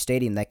Yankee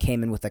Stadium that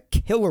came in with a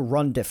killer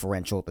run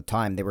differential at the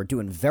time. They were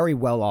doing very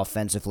well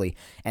offensively,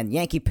 and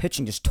Yankee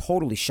pitching just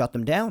totally shut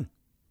them down.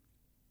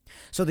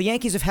 So the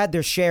Yankees have had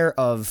their share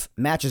of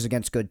matches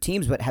against good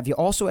teams, but have you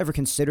also ever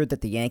considered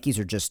that the Yankees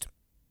are just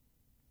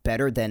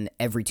better than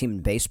every team in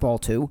baseball,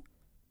 too?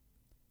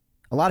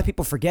 A lot of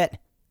people forget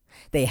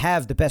they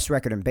have the best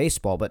record in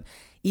baseball, but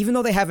even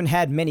though they haven't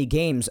had many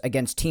games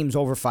against teams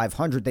over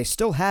 500, they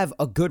still have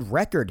a good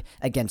record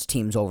against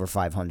teams over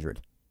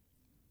 500.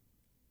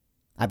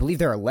 I believe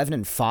they're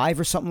 11-5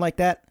 or something like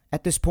that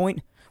at this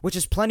point, which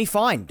is plenty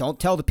fine. Don't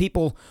tell the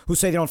people who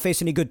say they don't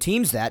face any good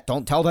teams that.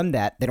 Don't tell them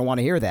that. They don't want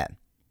to hear that.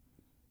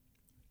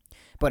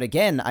 But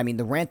again, I mean,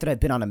 the rant that I've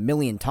been on a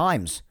million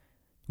times,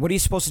 what are you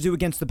supposed to do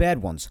against the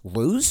bad ones?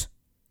 Lose?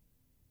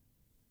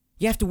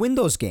 You have to win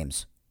those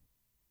games.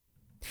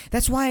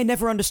 That's why I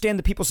never understand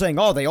the people saying,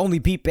 oh, they only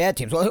beat bad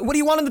teams. Well, what do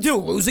you want them to do?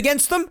 Lose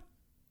against them?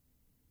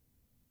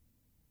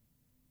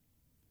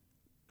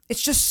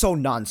 It's just so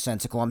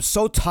nonsensical. I'm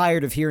so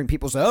tired of hearing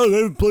people say, oh, they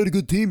haven't played a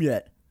good team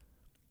yet.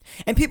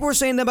 And people were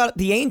saying that about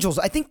the Angels.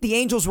 I think the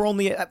Angels were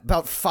only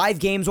about 5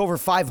 games over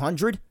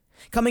 500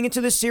 coming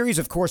into this series.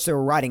 Of course, they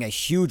were riding a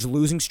huge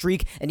losing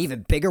streak, an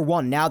even bigger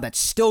one now that's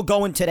still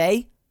going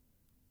today.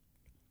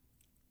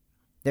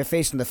 They're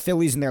facing the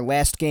Phillies in their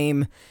last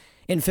game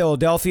in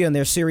Philadelphia in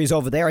their series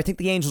over there. I think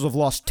the Angels have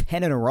lost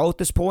 10 in a row at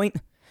this point.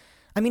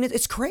 I mean,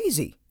 it's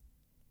crazy.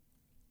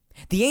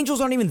 The Angels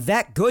aren't even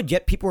that good,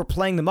 yet people are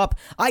playing them up.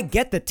 I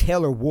get that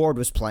Taylor Ward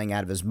was playing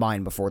out of his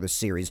mind before this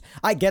series.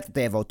 I get that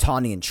they have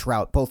Ohtani and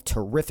Trout, both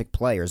terrific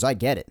players. I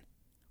get it.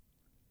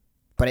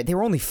 But they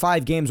were only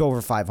 5 games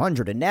over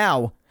 500, and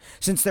now,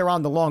 since they're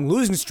on the long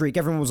losing streak,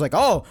 everyone was like,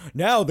 oh,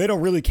 now they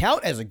don't really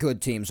count as a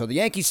good team, so the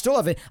Yankees still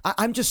have it.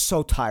 I'm just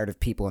so tired of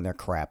people and their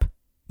crap.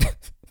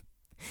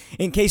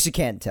 In case you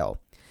can't tell.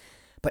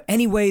 But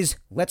anyways,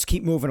 let's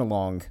keep moving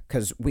along,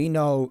 because we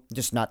know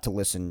just not to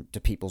listen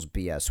to people's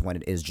BS when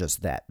it is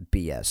just that,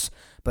 BS.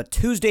 But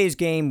Tuesday's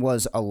game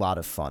was a lot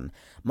of fun.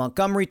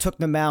 Montgomery took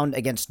the mound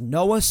against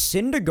Noah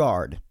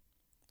Syndergaard,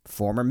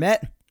 former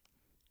Met.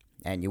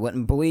 And you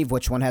wouldn't believe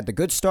which one had the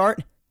good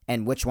start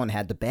and which one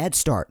had the bad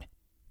start.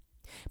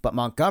 But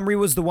Montgomery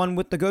was the one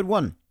with the good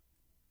one.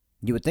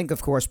 You would think,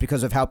 of course,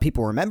 because of how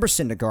people remember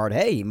Syndergaard,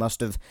 hey, he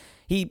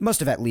must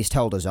have at least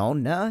held his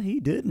own. Nah, he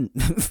didn't.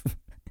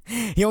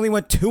 He only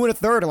went 2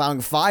 1/3,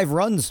 allowing 5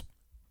 runs.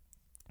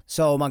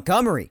 So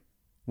Montgomery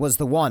was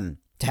the one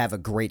to have a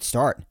great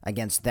start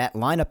against that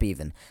lineup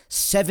even.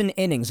 7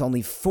 innings,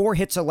 only 4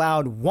 hits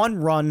allowed, 1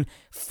 run,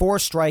 4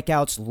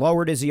 strikeouts,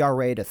 lowered his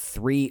ERA to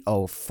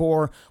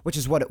 3.04, which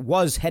is what it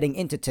was heading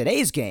into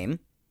today's game,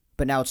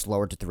 but now it's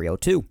lowered to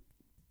 3.02.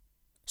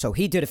 So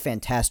he did a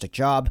fantastic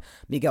job.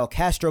 Miguel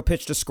Castro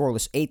pitched a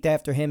scoreless 8th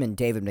after him, and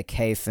David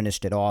McKay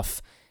finished it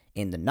off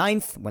in the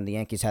 9th when the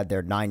Yankees had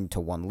their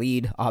 9-1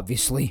 lead,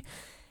 obviously.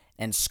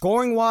 And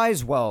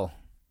scoring-wise, well,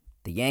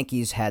 the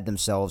Yankees had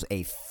themselves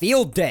a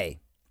field day.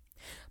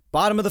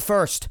 Bottom of the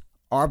first,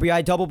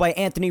 RBI double by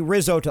Anthony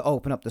Rizzo to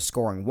open up the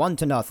scoring,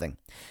 1-0.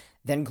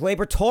 Then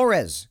Gleyber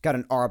Torres got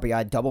an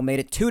RBI double, made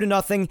it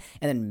 2-0,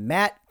 and then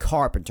Matt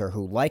Carpenter,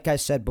 who, like I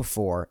said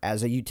before,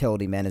 as a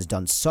utility man, has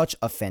done such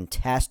a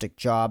fantastic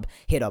job,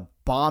 hit a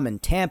bomb in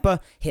Tampa,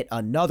 hit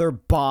another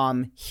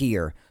bomb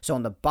here. So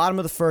in the bottom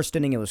of the first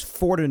inning, it was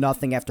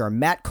 4-0 after a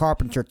Matt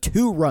Carpenter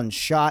 2-run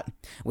shot,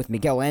 with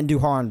Miguel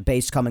Andujar on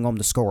base coming home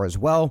to score as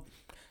well.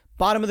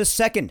 Bottom of the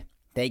second,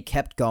 they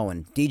kept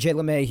going. DJ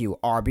LeMahieu,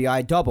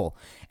 RBI double.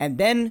 And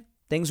then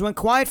things went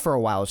quiet for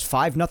a while. It was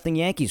 5-0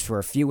 Yankees for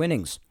a few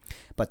innings.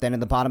 But then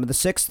in the bottom of the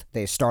 6th,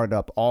 they started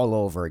up all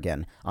over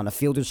again. On a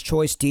fielder's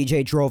choice,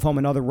 DJ drove home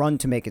another run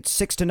to make it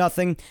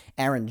 6-0.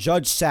 Aaron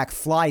Judge sack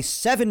fly,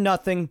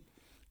 7-0.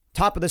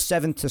 Top of the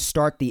 7th to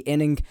start the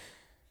inning.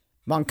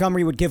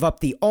 Montgomery would give up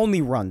the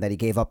only run that he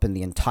gave up in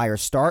the entire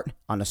start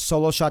on a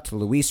solo shot to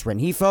Luis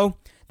Rengifo.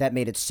 That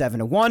made it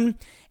 7-1.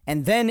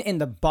 And then in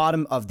the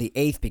bottom of the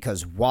 8th,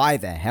 because why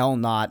the hell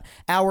not,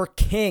 our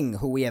king,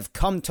 who we have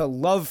come to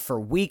love for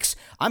weeks.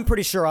 I'm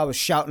pretty sure I was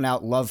shouting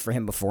out love for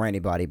him before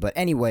anybody. But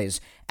anyways,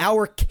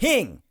 our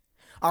king,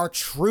 our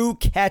true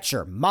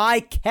catcher, my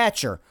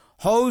catcher,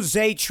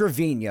 Jose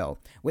Trevino,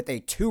 with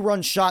a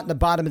 2-run shot in the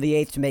bottom of the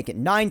 8th to make it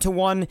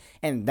 9-1.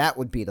 And that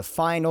would be the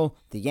final.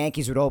 The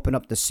Yankees would open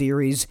up the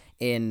series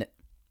in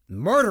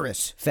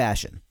murderous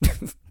fashion.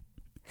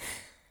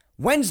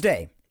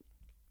 Wednesday,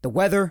 the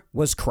weather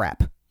was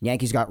crap.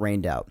 Yankees got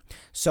rained out.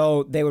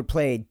 So they would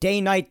play a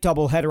day-night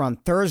doubleheader on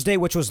Thursday,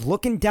 which was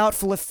looking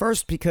doubtful at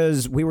first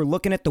because we were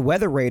looking at the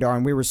weather radar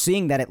and we were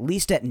seeing that at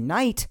least at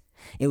night,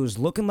 it was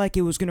looking like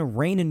it was going to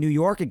rain in New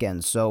York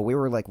again. So we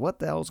were like, what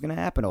the hell is going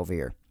to happen over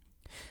here?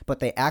 But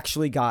they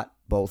actually got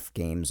both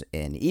games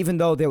in. Even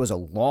though there was a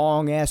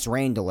long-ass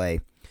rain delay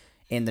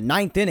in the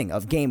ninth inning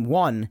of Game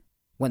 1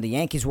 when the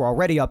Yankees were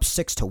already up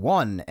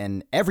 6-1,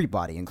 and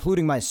everybody,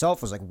 including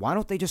myself, was like, why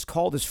don't they just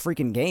call this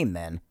freaking game,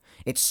 man?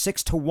 It's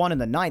 6-1 in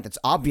the ninth. It's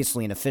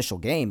obviously an official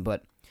game,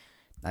 but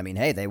I mean,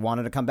 hey, they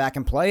wanted to come back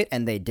and play it,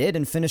 and they did,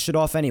 and finish it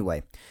off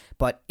anyway.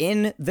 But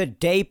in the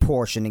day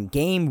portion, in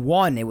Game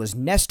 1, it was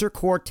Nestor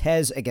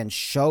Cortez against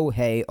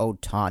Shohei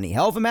Ohtani.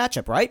 Hell of a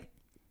matchup, right?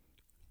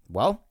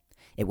 Well,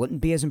 it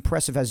wouldn't be as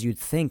impressive as you'd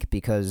think,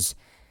 because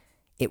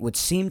it would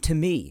seem to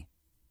me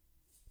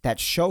that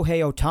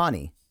Shohei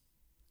Ohtani,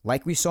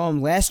 like we saw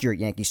him last year at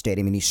Yankee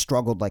Stadium, and he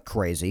struggled like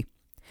crazy,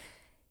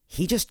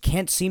 he just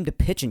can't seem to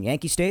pitch in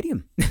Yankee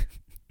Stadium.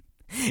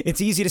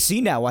 It's easy to see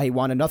now why he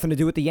wanted nothing to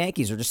do with the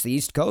Yankees or just the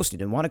East Coast. He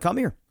didn't want to come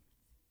here.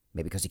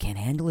 Maybe because he can't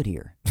handle it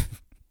here.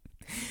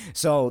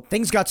 So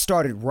things got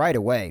started right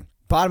away.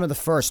 Bottom of the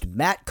first,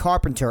 Matt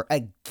Carpenter,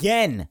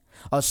 again,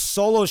 a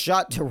solo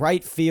shot to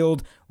right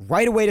field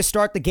right away to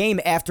start the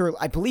game after,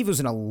 I believe it was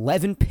an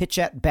 11-pitch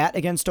at bat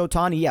against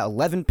Ohtani. Yeah,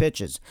 11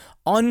 pitches.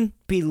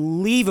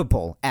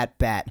 Unbelievable at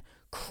bat.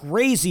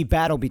 Crazy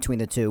battle between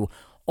the two,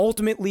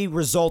 ultimately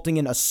resulting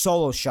in a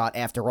solo shot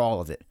after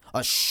all of it.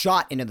 A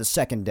shot into the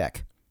second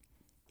deck.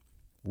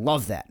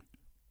 Love that.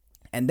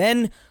 And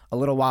then, a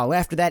little while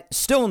after that,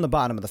 still in the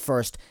bottom of the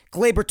first,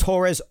 Gleyber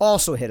Torres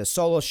also hit a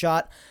solo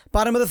shot.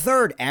 Bottom of the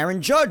third,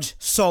 Aaron Judge,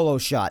 solo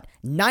shot.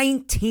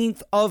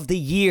 19th of the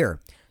year.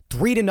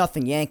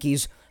 3-0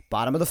 Yankees.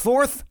 Bottom of the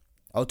fourth,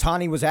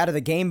 Ohtani was out of the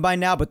game by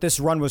now, but this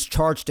run was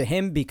charged to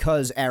him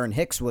because Aaron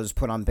Hicks was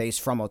put on base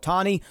from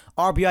Ohtani.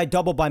 RBI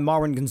double by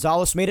Marwin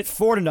Gonzalez made it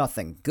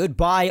 4-0.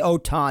 Goodbye,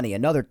 Ohtani.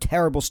 Another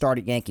terrible start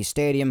at Yankee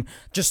Stadium.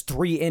 Just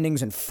 3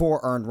 innings and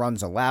 4 earned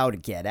runs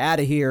allowed. Get out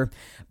of here.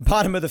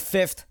 Bottom of the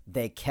fifth,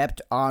 they kept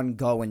on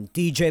going.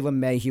 DJ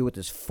LeMahieu with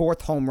his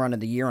 4th home run of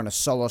the year on a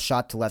solo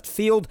shot to left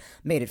field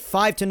made it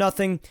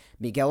 5-0.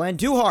 Miguel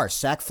Andujar,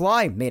 sac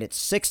fly, made it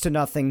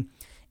 6-0.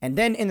 And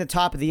then in the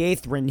top of the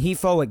 8th,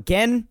 Rengifo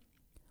again,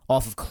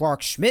 off of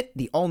Clark Schmidt,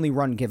 the only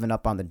run given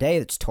up on the day.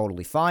 That's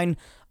totally fine.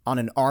 On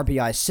an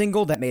RBI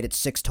single, that made it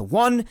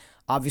 6-1.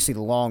 Obviously,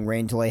 the long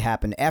rain delay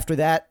happened after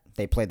that.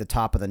 They played the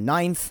top of the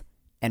 9th,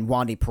 and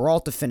Wandy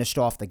Peralta finished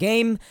off the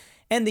game,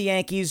 and the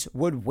Yankees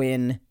would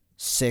win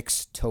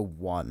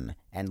 6-1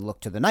 and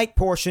look to the night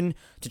portion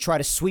to try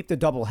to sweep the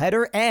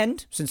doubleheader,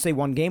 and, since they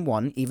won Game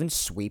 1, even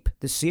sweep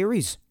the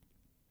series.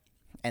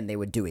 And they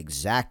would do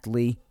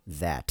exactly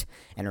that.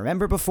 And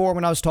remember before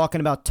when I was talking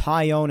about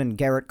Taillon and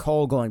Garrett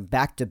Cole going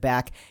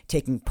back-to-back,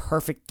 taking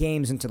perfect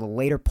games into the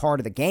later part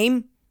of the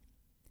game?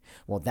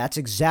 Well, that's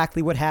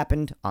exactly what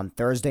happened on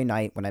Thursday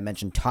night when I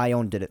mentioned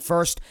Taillon did it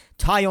first.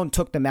 Taillon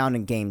took the mound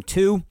in Game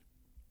 2,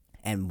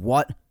 and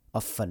what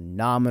a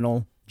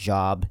phenomenal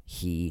job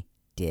he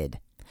did.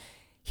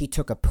 He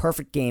took a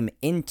perfect game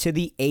into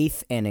the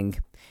 8th inning,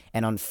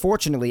 and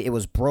unfortunately, it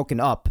was broken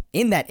up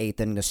in that 8th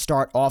inning to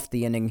start off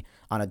the inning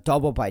on a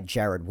double by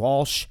Jared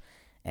Walsh,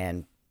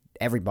 and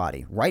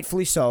everybody,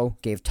 rightfully so,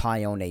 gave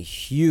Taillon a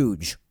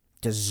huge,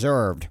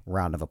 deserved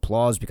round of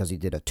applause because he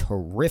did a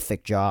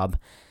terrific job.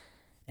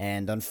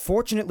 And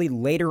unfortunately,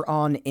 later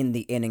on in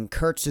the inning,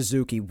 Kurt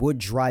Suzuki would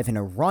drive in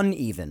a run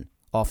even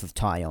off of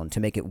Taillon to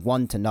make it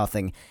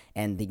 1-0,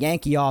 and the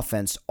Yankee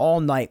offense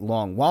all night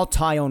long, while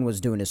Taillon was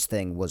doing his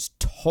thing, was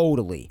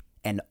totally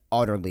and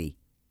utterly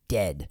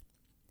dead.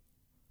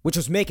 Which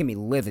was making me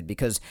livid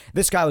because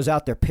this guy was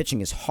out there pitching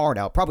his heart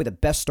out, probably the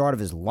best start of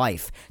his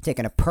life,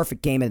 taking a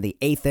perfect game in the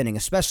 8th inning,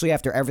 especially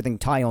after everything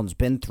Taillon's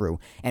been through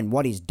and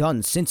what he's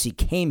done since he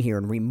came here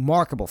in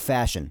remarkable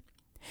fashion.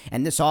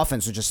 And this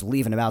offense was just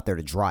leaving him out there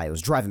to dry. It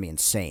was driving me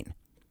insane.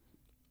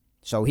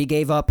 So he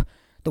gave up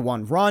the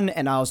 1 run,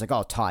 and I was like,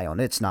 oh, Taillon,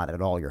 it's not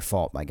at all your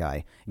fault, my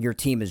guy. Your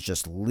team is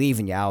just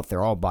leaving you out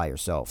there all by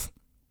yourself.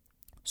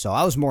 So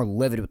I was more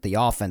livid with the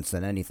offense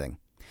than anything.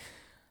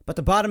 But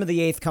the bottom of the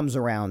 8th comes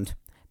around.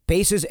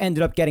 Bases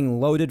ended up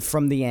getting loaded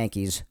from the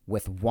Yankees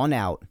with 1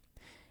 out.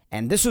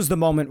 And this was the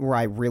moment where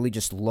I really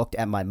just looked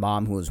at my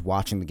mom who was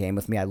watching the game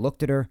with me. I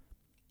looked at her,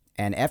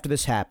 and after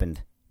this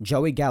happened,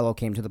 Joey Gallo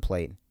came to the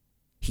plate.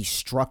 He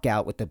struck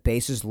out with the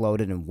bases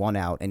loaded and 1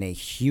 out in a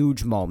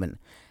huge moment.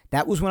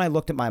 That was when I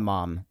looked at my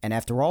mom, and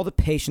after all the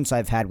patience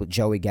I've had with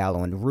Joey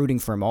Gallo and rooting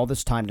for him all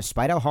this time,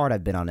 despite how hard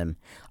I've been on him,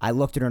 I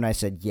looked at her and I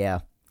said, yeah,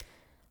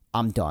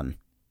 I'm done.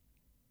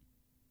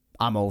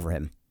 I'm over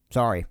him.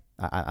 Sorry.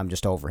 I'm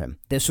just over him.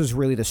 This was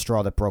really the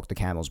straw that broke the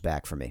camel's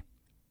back for me.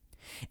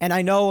 And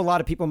I know a lot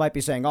of people might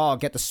be saying, oh,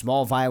 get the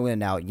small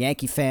violin out.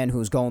 Yankee fan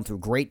who's going through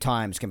great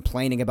times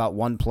complaining about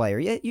one player.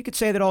 Yeah, you could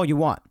say that all you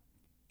want.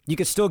 You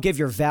could still give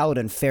your valid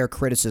and fair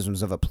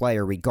criticisms of a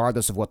player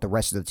regardless of what the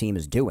rest of the team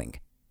is doing.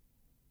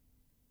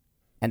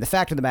 And the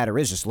fact of the matter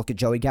is, just look at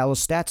Joey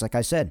Gallo's stats, like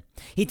I said.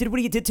 He did what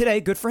he did today.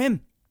 Good for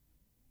him.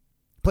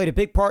 Played a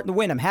big part in the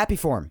win. I'm happy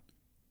for him.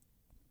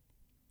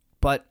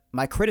 But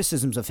my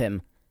criticisms of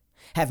him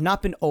have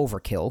not been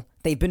overkill.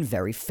 They've been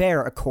very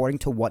fair according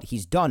to what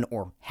he's done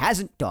or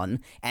hasn't done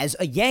as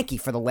a Yankee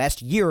for the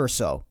last year or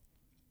so.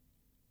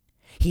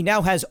 He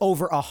now has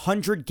over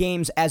 100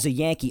 games as a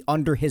Yankee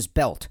under his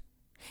belt.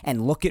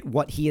 And look at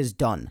what he has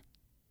done.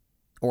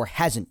 Or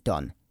hasn't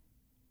done.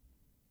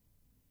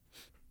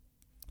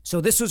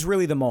 So this was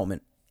really the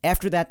moment.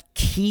 After that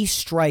key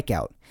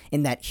strikeout,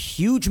 in that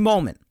huge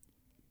moment,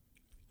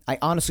 I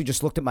honestly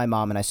just looked at my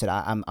mom and I said,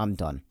 I'm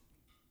done.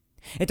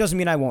 It doesn't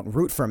mean I won't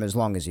root for him as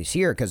long as he's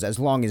here, because as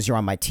long as you're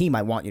on my team,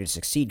 I want you to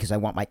succeed, because I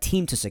want my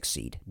team to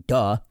succeed.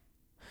 Duh.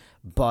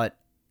 But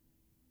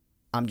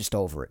I'm just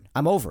over it.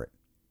 I'm over it.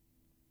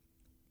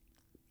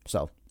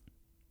 So,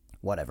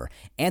 whatever.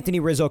 Anthony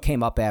Rizzo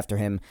came up after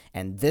him,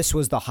 and this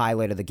was the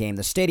highlight of the game.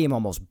 The stadium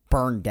almost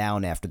burned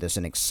down after this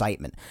in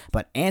excitement.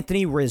 But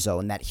Anthony Rizzo,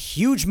 in that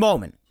huge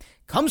moment,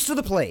 comes to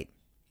the plate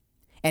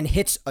and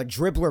hits a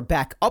dribbler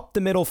back up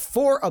the middle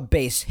for a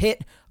base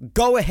hit.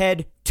 Go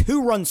ahead,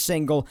 2-run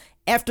single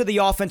after the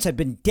offense had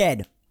been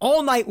dead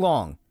all night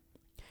long.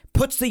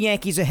 Puts the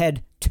Yankees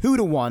ahead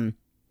 2-1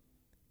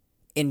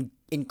 in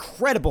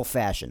incredible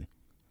fashion.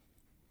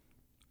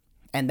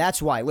 And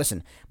that's why,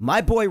 listen, my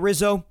boy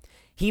Rizzo,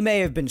 he may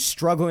have been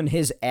struggling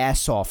his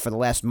ass off for the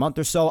last month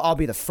or so. I'll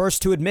be the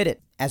first to admit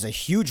it as a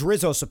huge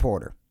Rizzo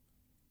supporter.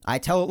 I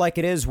tell it like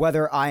it is,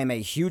 whether I am a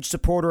huge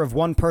supporter of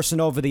one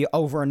person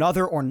over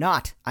another or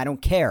not. I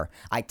don't care.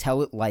 I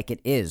tell it like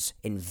it is,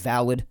 in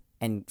valid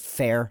and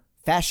fair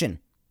fashion.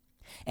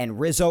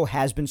 And Rizzo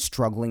has been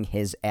struggling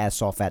his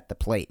ass off at the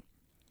plate.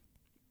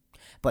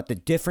 But the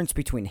difference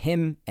between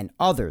him and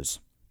others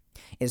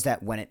is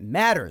that when it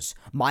matters,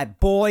 my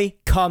boy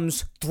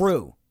comes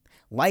through.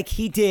 Like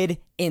he did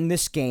in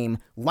this game,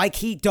 like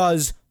he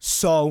does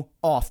so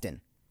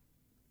often.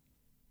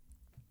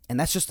 And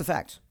that's just the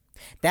fact.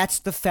 That's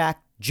the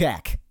fact,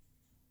 Jack.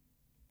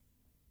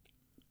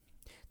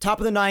 Top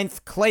of the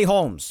ninth, Clay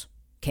Holmes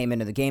came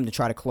into the game to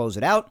try to close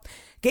it out.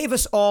 Gave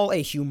us all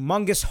a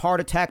humongous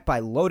heart attack by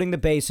loading the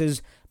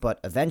bases, but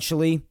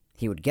eventually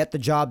he would get the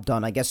job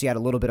done. I guess he had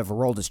a little bit of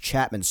Aroldis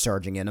Chapman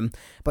surging in him,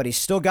 but he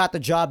still got the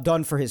job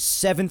done for his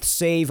 7th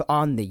save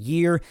on the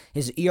year.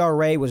 His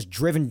ERA was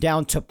driven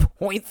down to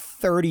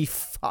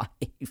 .35.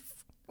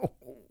 Oh,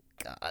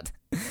 God.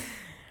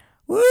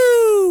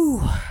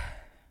 Woo!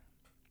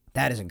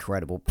 That is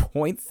incredible.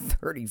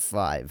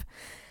 .35.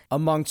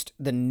 Amongst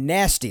the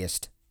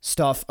nastiest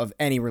stuff of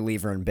any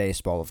reliever in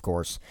baseball, of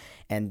course.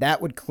 And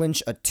that would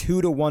clinch a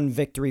 2-1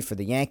 victory for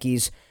the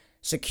Yankees,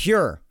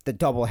 secure the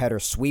doubleheader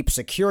sweep,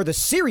 secure the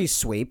series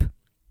sweep,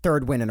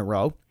 3rd win in a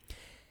row.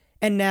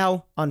 And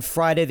now, on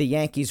Friday, the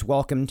Yankees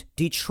welcomed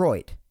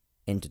Detroit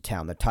into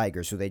town, the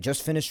Tigers, who they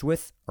just finished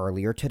with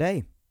earlier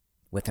today,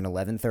 with an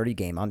 11:30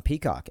 game on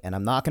Peacock. And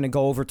I'm not going to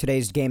go over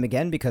today's game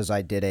again because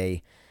I did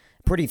a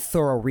pretty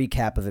thorough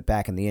recap of it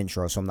back in the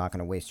intro, so I'm not going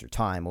to waste your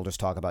time. We'll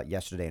just talk about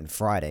yesterday and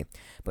Friday.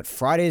 But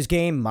Friday's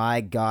game, my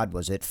God,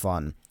 was it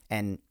fun.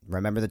 And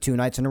remember the 2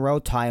 nights in a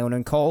row, Taillon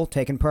and Cole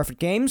taking perfect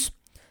games?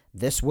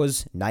 This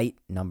was night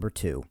number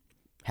 2.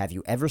 Have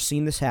you ever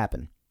seen this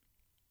happen?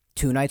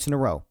 2 nights in a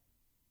row.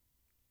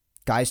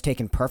 Guys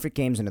taking perfect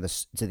games into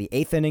the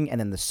 8th inning and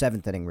then the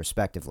 7th inning,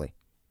 respectively.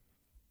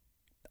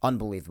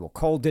 Unbelievable.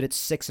 Cole did it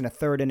 6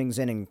 1/3 innings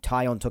in, and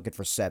Taillon took it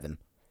for 7.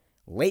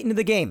 Late into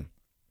the game.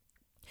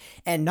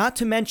 And not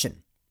to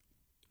mention,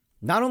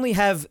 not only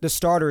have the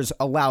starters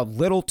allowed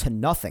little to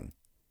nothing,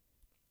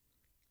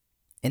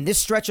 in this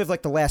stretch of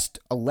like the last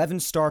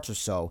 11 starts or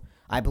so,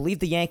 I believe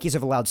the Yankees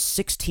have allowed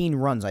 16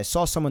 runs. I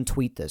saw someone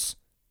tweet this.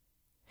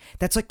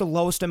 That's like the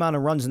lowest amount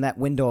of runs in that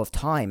window of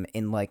time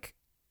in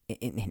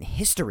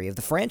history of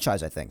the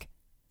franchise, I think.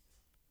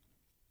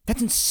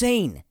 That's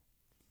insane.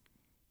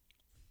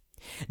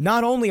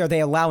 Not only are they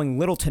allowing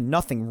little to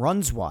nothing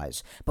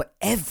runs-wise, but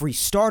every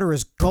starter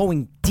is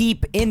going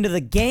deep into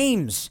the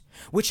games,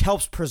 which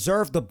helps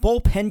preserve the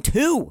bullpen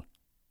too.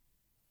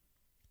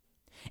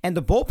 And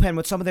the bullpen,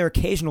 with some of their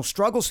occasional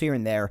struggles here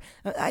and there,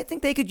 I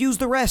think they could use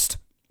the rest.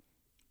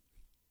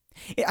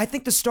 I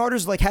think the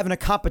starters like having a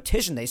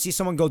competition. They see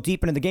someone go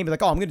deep into the game, be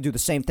like, oh, I'm going to do the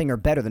same thing or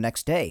better the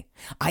next day.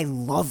 I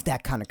love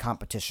that kind of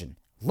competition.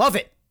 Love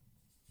it.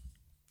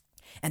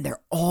 And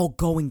they're all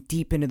going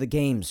deep into the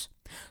games.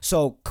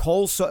 So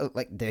Cole,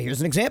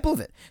 here's an example of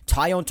it.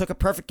 Taillon took a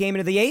perfect game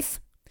into the 8th.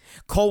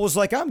 Cole was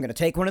like, I'm going to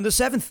take one in the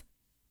 7th.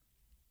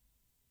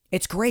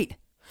 It's great.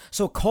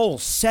 So Cole,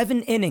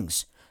 7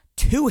 innings,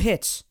 2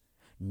 hits,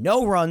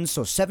 no runs,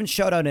 so 7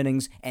 shutout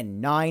innings, and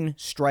 9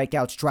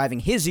 strikeouts, driving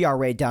his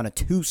ERA down to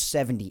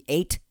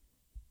 2.78.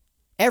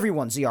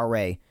 Everyone's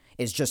ERA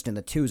is just in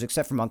the 2s,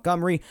 except for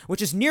Montgomery,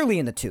 which is nearly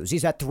in the 2s.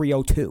 He's at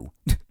 3.02.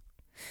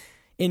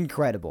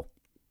 Incredible.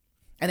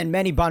 And then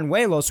Manny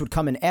Banuelos would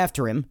come in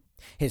after him,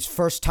 his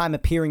first time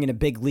appearing in a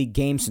big league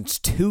game since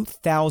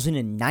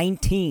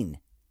 2019.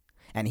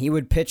 And he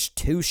would pitch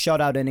 2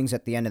 shutout innings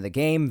at the end of the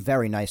game.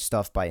 Very nice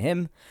stuff by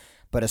him.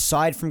 But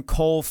aside from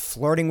Cole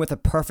flirting with a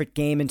perfect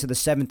game into the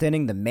 7th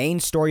inning, the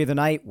main story of the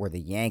night were the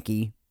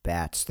Yankee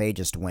bats. They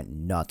just went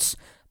nuts.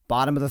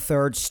 Bottom of the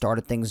 3rd,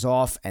 started things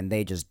off, and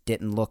they just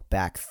didn't look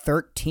back.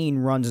 13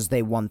 runs as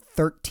they won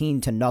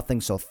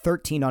 13-0, so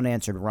 13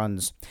 unanswered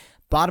runs.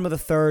 Bottom of the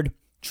 3rd,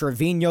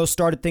 Trevino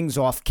started things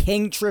off.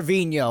 King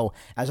Trevino,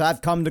 as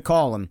I've come to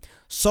call him.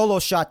 Solo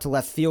shot to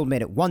left field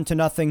made it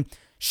 1-0.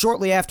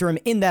 Shortly after him,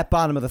 in that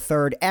bottom of the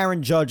third,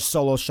 Aaron Judge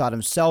solo shot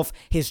himself,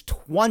 his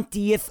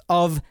 20th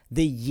of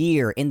the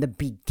year in the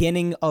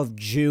beginning of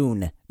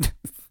June.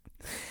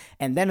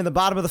 And then in the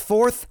bottom of the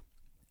fourth,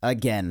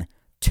 again,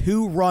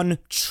 2-run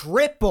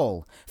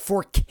triple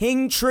for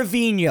King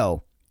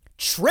Trevino.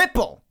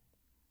 Triple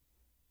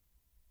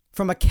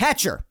from a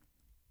catcher.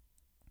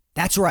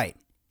 That's right.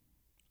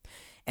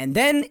 And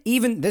then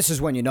even, this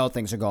is when you know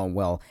things are going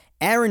well,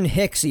 Aaron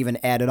Hicks even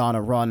added on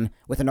a run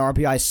with an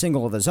RBI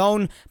single of his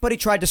own, but he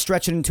tried to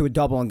stretch it into a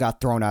double and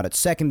got thrown out at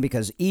second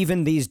because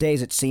even these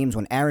days it seems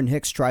when Aaron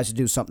Hicks tries to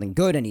do something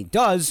good, and he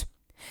does,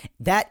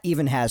 that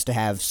even has to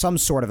have some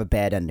sort of a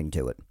bad ending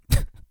to it.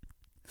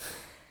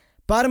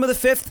 Bottom of the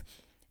fifth,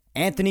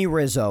 Anthony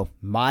Rizzo,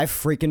 my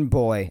freaking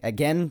boy.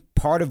 Again,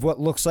 part of what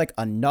looks like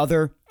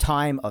another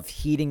time of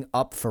heating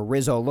up for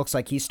Rizzo. Looks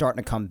like he's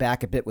starting to come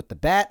back a bit with the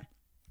bat.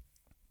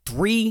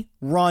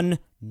 3-run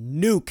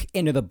nuke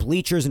into the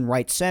bleachers in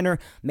right center.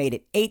 Made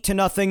it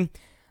 8-0.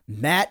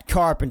 Matt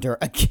Carpenter,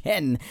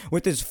 again,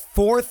 with his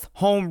 4th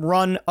home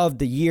run of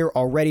the year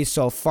already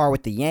so far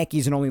with the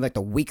Yankees in only like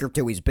the week or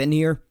two he's been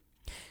here.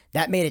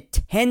 That made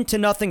it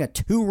 10-0, a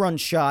 2-run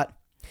shot.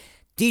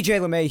 DJ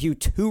LeMahieu,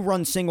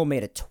 2-run single,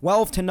 made it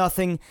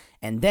 12-0.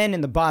 And then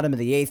in the bottom of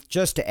the 8th,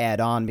 just to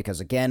add on, because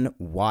again,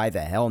 why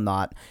the hell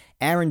not?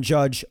 Aaron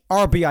Judge,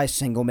 RBI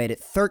single, made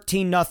it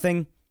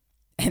 13-0.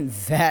 And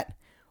that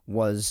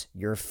was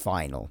your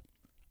final.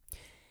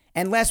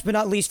 And last but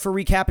not least, for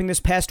recapping this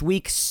past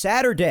week,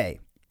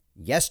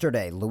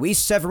 yesterday, Luis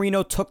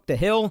Severino took the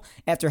hill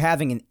after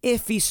having an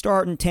iffy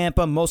start in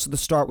Tampa. Most of the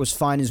start was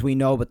fine, as we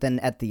know, but then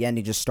at the end,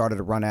 he just started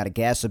to run out of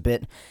gas a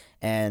bit,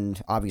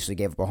 and obviously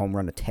gave up a home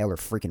run to Taylor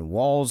freaking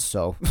Walls,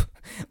 so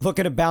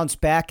looking to bounce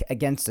back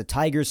against the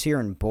Tigers here,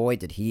 and boy,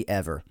 did he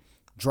ever.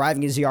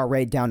 Driving his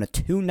ERA down to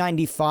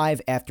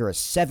 2.95 after a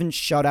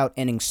 7-shutout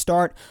inning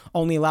start,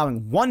 only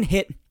allowing one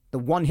hit, the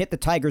one hit the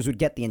Tigers would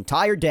get the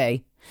entire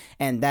day,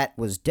 and that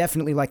was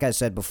definitely, like I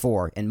said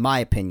before, in my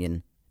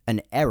opinion,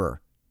 an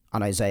error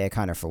on Isaiah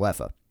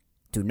Kiner-Falefa.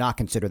 Do not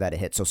consider that a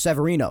hit. So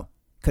Severino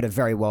could have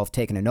very well have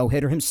taken a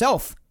no-hitter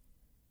himself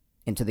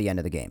into the end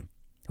of the game.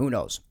 Who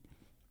knows?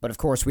 But of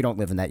course, we don't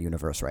live in that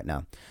universe right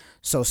now.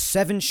 So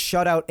 7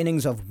 shutout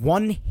innings of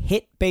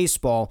 1-hit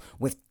baseball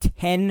with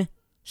 10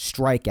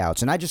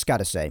 strikeouts. And I just got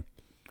to say,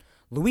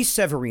 Luis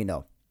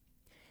Severino,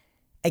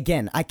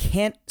 again, I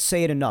can't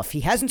say it enough. He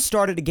hasn't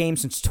started a game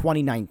since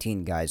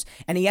 2019, guys.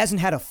 And he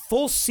hasn't had a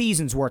full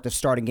season's worth of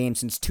starting games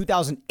since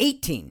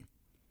 2018.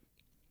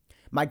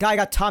 My guy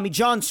got Tommy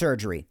John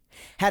surgery.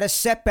 Had a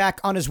setback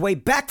on his way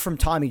back from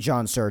Tommy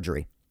John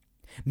surgery.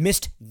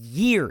 Missed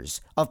years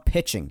of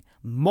pitching.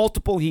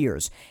 Multiple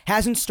years.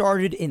 Hasn't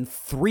started in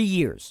 3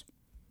 years.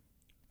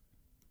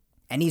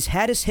 And he's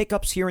had his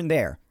hiccups here and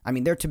there. I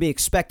mean, they're to be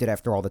expected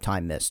after all the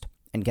time missed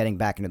and getting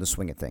back into the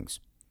swing of things.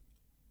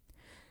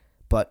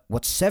 But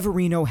what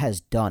Severino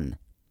has done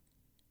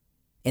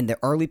in the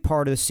early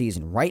part of the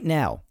season, right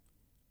now,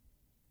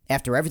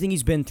 after everything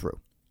he's been through,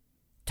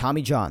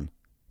 Tommy John,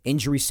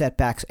 injury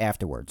setbacks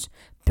afterwards,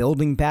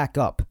 building back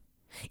up,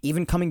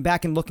 even coming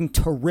back and looking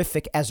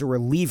terrific as a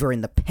reliever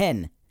in the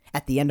pen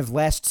at the end of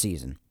last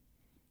season.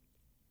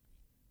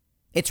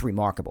 It's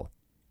remarkable.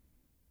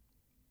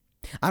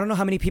 I don't know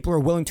how many people are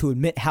willing to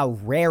admit how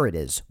rare it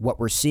is, what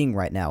we're seeing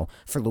right now,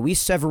 for Luis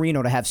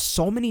Severino to have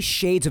so many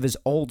shades of his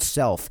old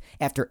self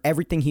after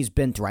everything he's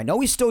been through. I know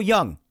he's still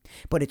young,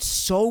 but it's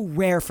so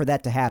rare for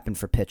that to happen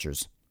for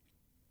pitchers.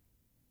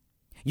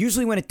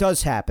 Usually when it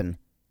does happen,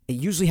 it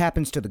usually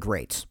happens to the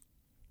greats.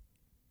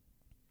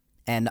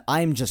 And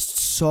I'm just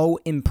so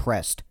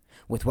impressed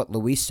with what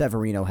Luis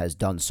Severino has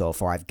done so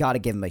far. I've got to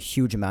give him a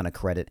huge amount of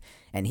credit,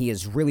 and he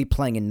is really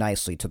playing in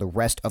nicely to the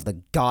rest of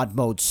the God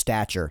mode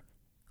stature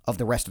of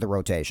the rest of the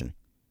rotation.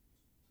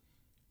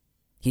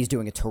 He's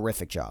doing a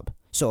terrific job.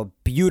 So a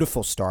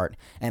beautiful start,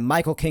 and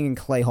Michael King and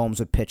Clay Holmes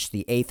would pitch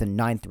the 8th and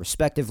 9th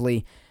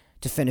respectively.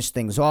 To finish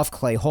things off,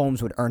 Clay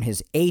Holmes would earn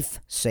his 8th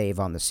save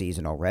on the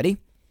season already.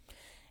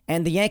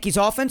 And the Yankees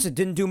offense, it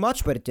didn't do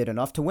much, but it did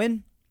enough to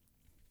win.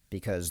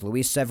 Because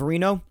Luis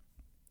Severino,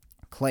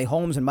 Clay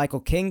Holmes, and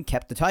Michael King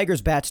kept the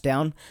Tigers' bats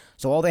down,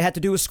 so all they had to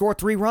do was score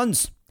 3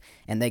 runs.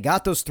 And they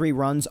got those 3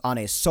 runs on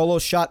a solo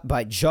shot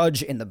by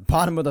Judge in the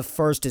bottom of the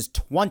first, his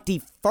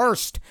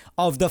 21st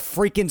of the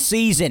freaking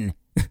season.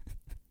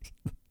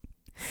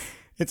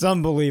 It's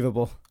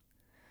unbelievable.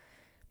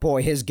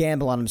 Boy, his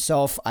gamble on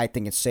himself, I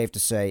think it's safe to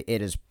say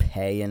it is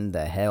paying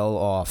the hell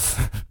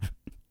off.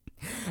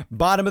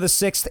 Bottom of the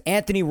 6th,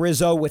 Anthony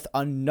Rizzo with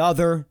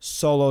another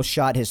solo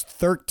shot, his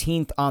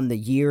 13th on the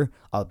year,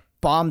 a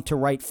bomb to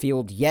right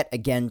field yet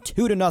again,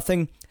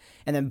 2-0.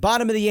 And then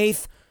bottom of the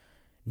 8th,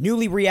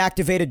 newly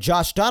reactivated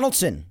Josh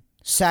Donaldson,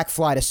 sac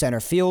fly to center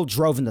field,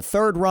 drove in the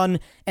 3rd run,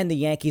 and the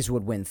Yankees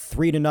would win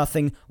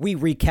 3-0. We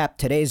recapped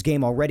today's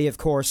game already, of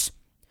course.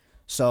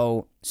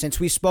 So, since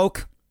we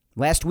spoke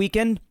last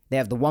weekend, they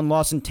have the 1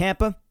 loss in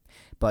Tampa,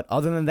 but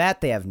other than that,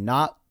 they have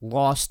not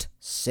lost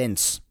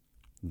since.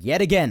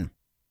 Yet again.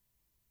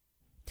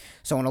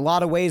 So in a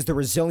lot of ways, the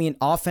resilient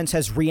offense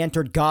has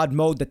re-entered God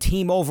mode. The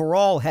team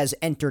overall has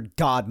entered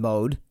God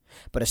mode,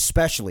 but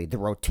especially the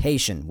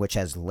rotation, which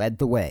has led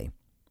the way.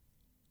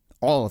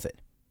 All of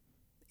it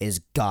is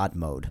God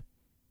mode.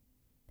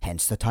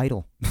 Hence the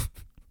title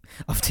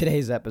of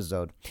today's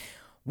episode.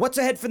 What's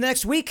ahead for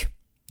next week?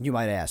 You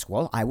might ask.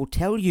 Well, I will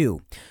tell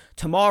you.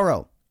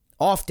 Tomorrow,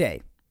 off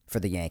day for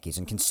the Yankees,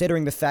 and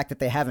considering the fact that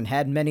they haven't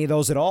had many of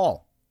those at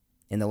all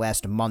in the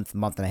last month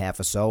and a half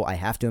or so, I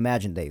have to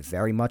imagine they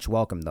very much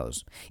welcome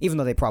those, even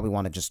though they probably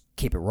want to just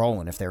keep it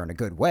rolling if they're in a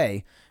good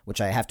way,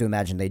 which I have to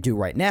imagine they do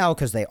right now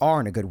because they are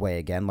in a good way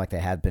again, like they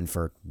have been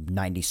for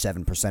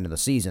 97% of the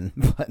season,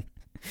 but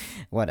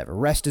whatever.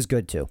 Rest is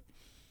good too.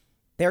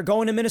 They're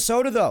going to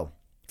Minnesota, though,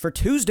 for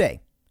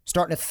Tuesday,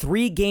 starting a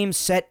 3-game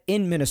set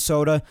in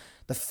Minnesota.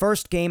 The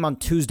first game on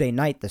Tuesday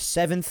night, the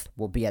 7th,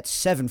 will be at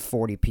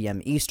 7:40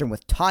 p.m. Eastern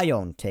with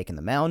Taillon taking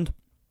the mound.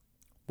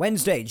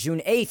 Wednesday,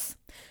 June 8th,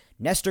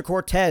 Nestor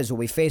Cortez will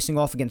be facing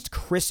off against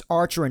Chris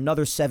Archer,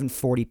 another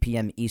 7:40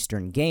 p.m.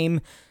 Eastern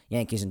game.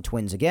 Yankees and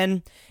Twins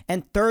again.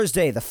 And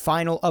Thursday, the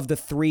final of the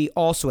 3,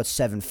 also at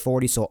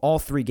 7:40, so all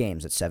 3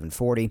 games at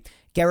 7:40.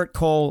 Garrett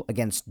Cole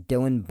against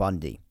Dylan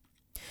Bundy.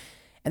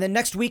 And then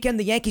next weekend,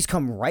 the Yankees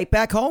come right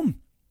back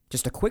home.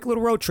 Just a quick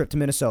little road trip to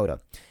Minnesota.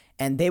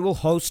 And they will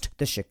host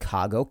the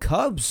Chicago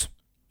Cubs.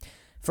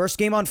 First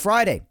game on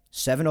Friday,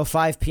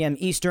 7:05 p.m.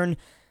 Eastern.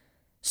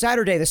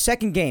 Saturday, the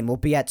second game will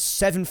be at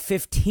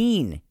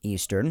 7:15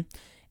 Eastern.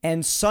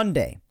 And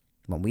Sunday,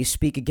 when we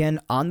speak again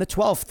on the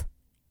 12th,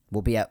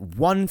 will be at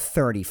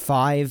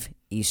 1:35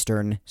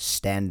 Eastern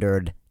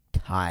Standard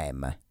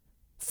Time.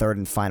 Third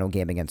and final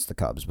game against the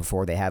Cubs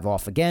before they have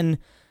off again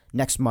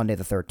next Monday,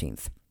 the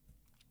 13th.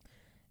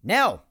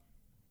 Now,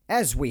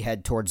 as we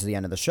head towards the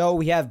end of the show,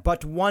 we have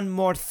but one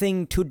more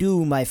thing to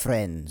do, my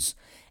friends.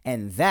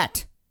 And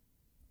that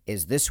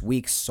is this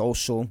week's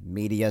social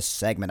media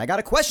segment. I got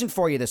a question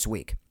for you this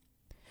week.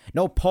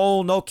 No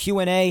poll, no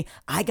Q&A.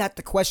 I got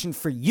the question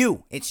for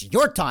you. It's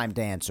your time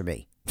to answer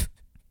me.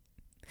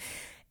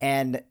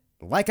 And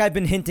like I've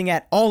been hinting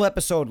at all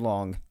episode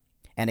long,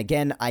 and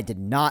again, I did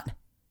not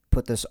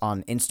put this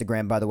on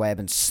Instagram, by the way. I've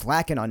been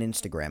slacking on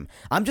Instagram.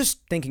 I'm just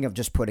thinking of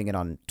just putting it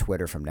on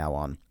Twitter from now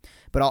on.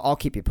 But I'll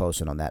keep you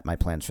posted on that, my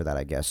plans for that,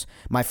 I guess.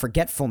 My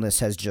forgetfulness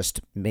has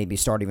just made me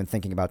start even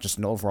thinking about just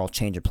an overall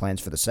change of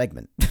plans for the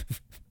segment.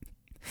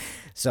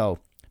 So,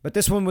 but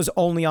this one was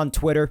only on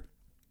Twitter.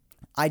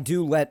 I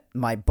do let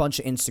my bunch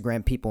of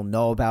Instagram people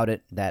know about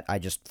it, that I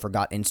just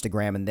forgot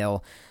Instagram, and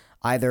they'll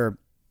either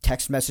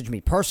text message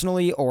me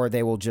personally or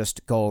they will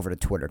just go over to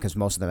Twitter, because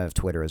most of them have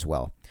Twitter as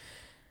well.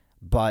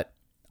 But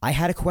I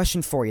had a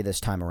question for you this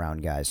time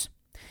around, guys.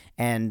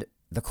 And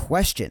the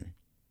question,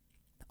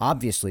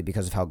 obviously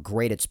because of how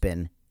great it's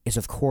been, is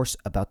of course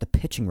about the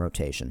pitching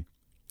rotation.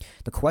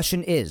 The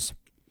question is,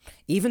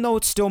 even though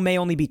it still may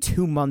only be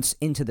 2 months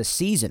into the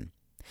season,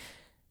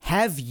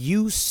 have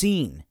you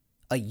seen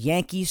a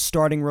Yankees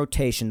starting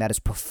rotation that has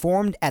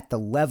performed at the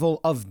level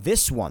of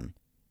this one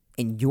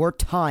in your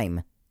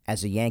time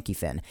as a Yankee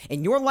fan?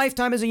 In your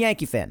lifetime as a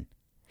Yankee fan,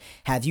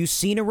 have you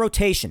seen a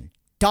rotation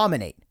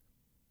dominate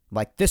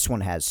like this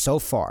one has so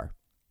far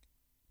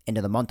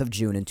into the month of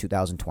June in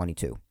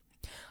 2022?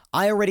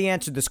 I already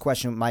answered this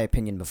question with my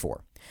opinion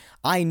before.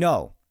 I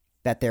know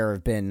that there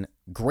have been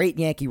great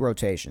Yankee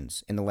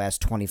rotations in the last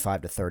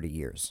 25 to 30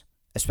 years,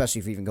 especially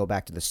if you even go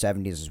back to the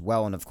 70s as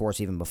well, and of course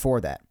even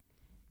before that.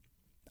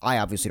 I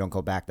obviously don't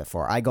go back that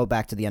far. I go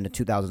back to the end of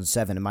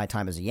 2007 in my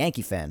time as a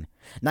Yankee fan,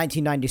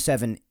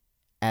 1997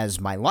 as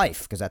my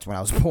life, because that's when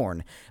I was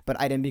born, but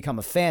I didn't become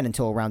a fan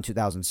until around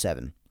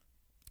 2007.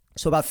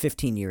 So about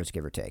 15 years,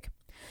 give or take.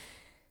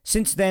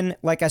 Since then,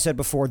 like I said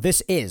before,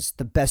 this is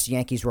the best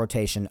Yankees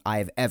rotation I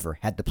have ever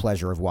had the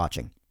pleasure of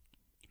watching.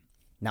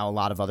 Now, a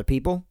lot of other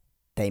people,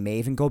 they may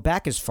even go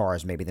back as far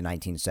as maybe the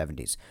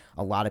 1970s.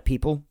 A lot of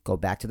people go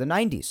back to the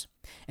 90s.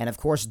 And of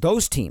course,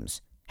 those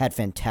teams had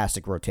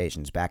fantastic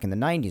rotations back in the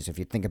 90s. If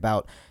you think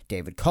about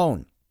David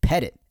Cone,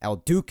 Pettit, El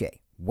Duque,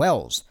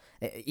 Wells,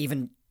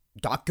 even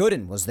Doc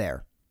Gooden was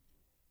there.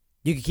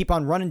 You could keep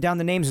on running down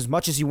the names as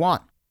much as you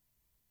want.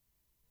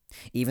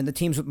 Even the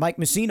teams with Mike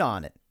Mussina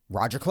on it.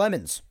 Roger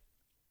Clemens.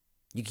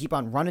 You keep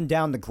on running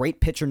down the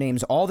great pitcher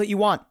names all that you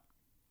want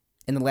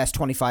in the last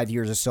 25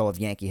 years or so of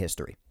Yankee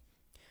history.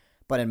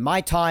 But in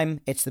my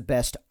time, it's the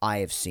best I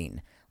have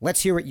seen.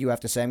 Let's hear what you have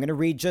to say. I'm going to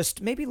read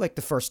just maybe like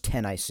the first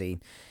 10 I see.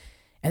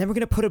 And then we're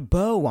going to put a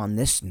bow on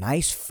this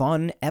nice,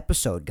 fun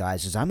episode,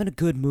 guys, as I'm in a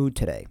good mood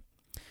today.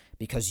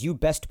 Because you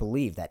best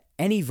believe that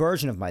any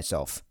version of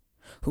myself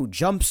who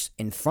jumps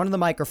in front of the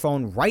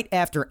microphone right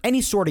after any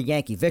sort of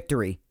Yankee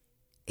victory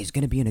is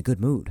going to be in a good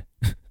mood.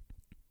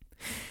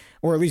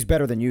 Or at least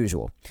better than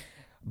usual.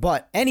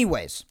 But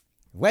anyways,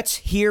 let's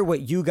hear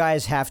what you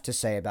guys have to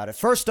say about it.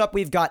 First up,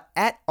 we've got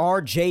at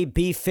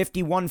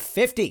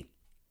RJB5150.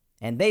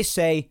 And they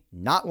say,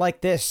 not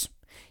like this.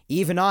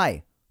 Even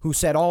I, who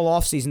said all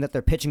offseason that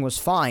their pitching was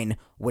fine,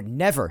 would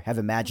never have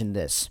imagined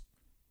this.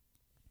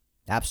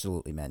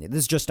 Absolutely, man.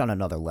 This is just on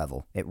another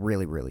level. It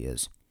really, really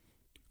is.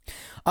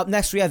 Up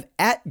next, we have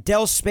at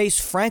Del Space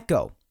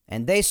Franco.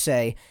 And they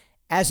say,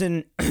 as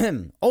an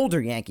older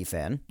Yankee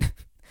fan,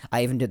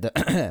 I even did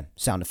the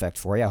sound effect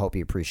for you. I hope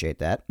you appreciate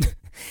that.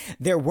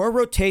 There were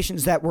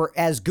rotations that were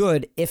as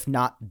good, if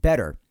not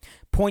better.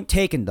 Point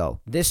taken, though.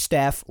 This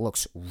staff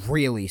looks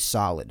really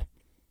solid.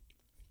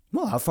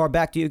 Well, how far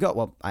back do you go?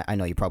 Well, I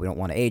know you probably don't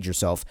want to age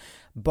yourself.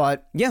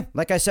 But, yeah,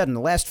 like I said, in the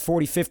last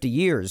 40, 50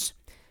 years,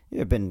 there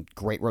have been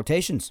great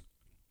rotations.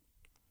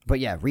 But,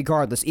 yeah,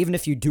 regardless, even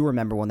if you do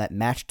remember one that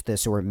matched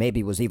this or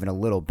maybe was even a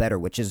little better,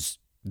 which is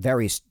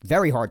very,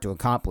 very hard to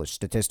accomplish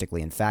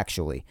statistically and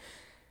factually,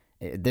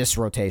 this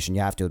rotation,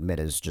 you have to admit,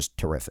 is just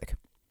terrific.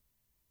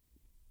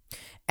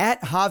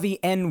 At Javi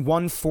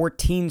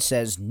N114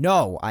 says,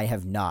 no, I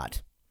have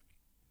not.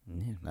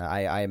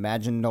 I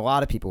imagine a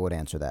lot of people would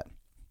answer that.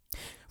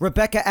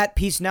 Rebecca at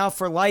Peace Now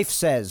for Life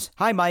says,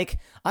 hi, Mike.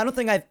 I don't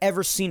think I've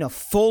ever seen a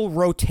full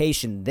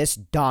rotation this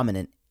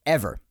dominant,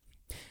 ever.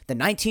 The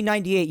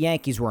 1998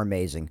 Yankees were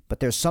amazing, but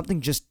there's something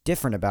just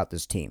different about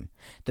this team.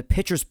 The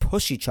pitchers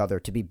push each other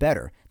to be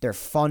better. They're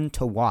fun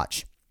to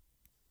watch.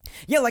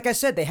 Yeah, like I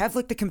said, they have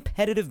like the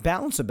competitive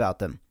balance about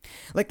them.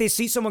 Like they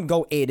see someone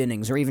go 8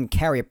 innings or even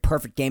carry a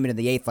perfect game into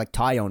the 8th like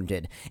Tyone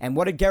did. And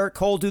what did Garrett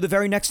Cole do the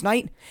very next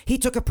night? He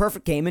took a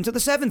perfect game into the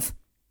 7th.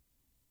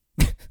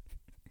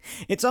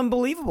 It's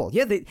unbelievable.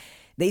 Yeah,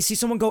 they see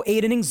someone go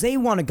 8 innings, they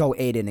want to go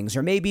 8 innings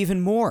or maybe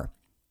even more.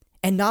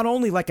 And not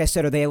only, like I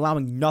said, are they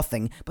allowing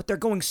nothing, but they're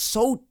going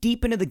so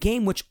deep into the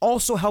game, which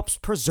also helps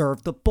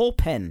preserve the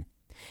bullpen.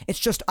 It's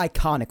just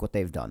iconic what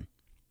they've done.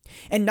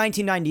 In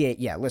 1998,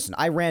 yeah, listen,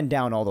 I ran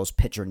down all those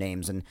pitcher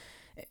names, and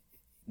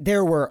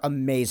there were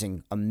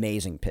amazing,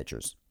 amazing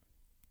pitchers,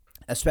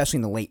 especially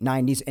in the late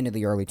 90s into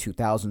the early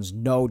 2000s,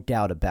 no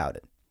doubt about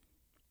it.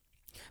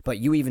 But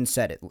you even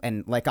said it,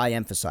 and like I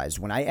emphasized,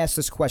 when I ask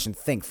this question,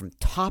 think from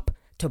top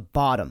to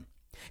bottom.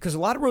 Because a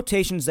lot of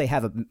rotations, they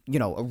have a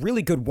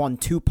really good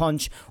 1-2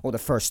 punch, or the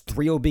first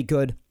 3 will be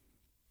good.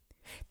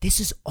 This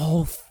is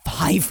all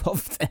 5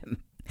 of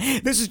them.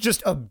 This is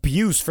just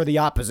abuse for the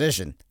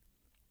opposition.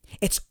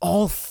 It's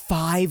all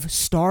 5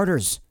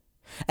 starters.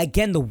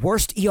 Again, the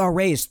worst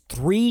ERA is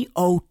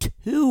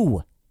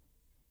 3.02.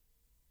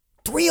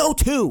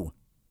 3.02.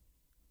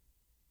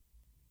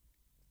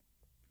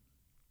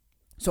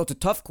 So it's a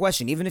tough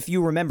question. Even if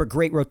you remember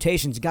great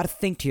rotations, you got to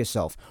think to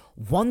yourself,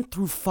 1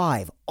 through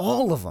 5,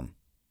 all of them.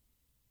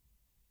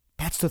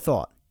 That's the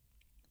thought.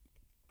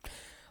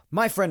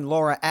 My friend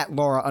Laura at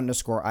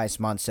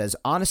Laura_Icemont says,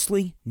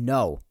 honestly,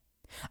 no.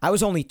 I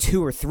was only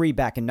 2 or 3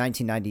 back in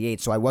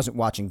 1998, so I wasn't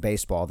watching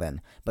baseball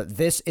then. But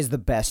this is the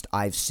best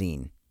I've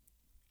seen.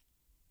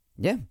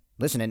 Yeah,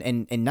 listen,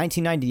 in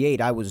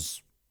 1998, I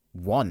was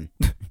 1.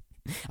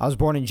 I was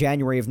born in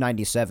January of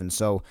 97,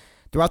 so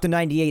throughout the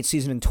 98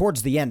 season and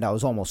towards the end, I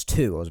was almost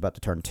 2. I was about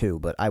to turn 2,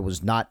 but I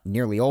was not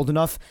nearly old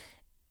enough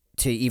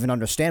to even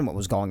understand what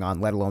was going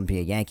on, let alone be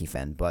a Yankee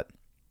fan. But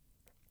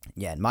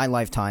yeah, in my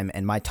lifetime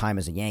and my time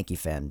as a Yankee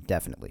fan,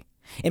 definitely.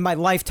 In my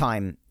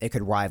lifetime, it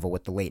could rival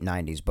with the late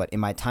 90s, but in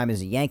my time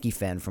as a Yankee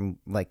fan from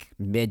like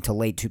mid to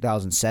late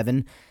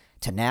 2007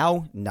 to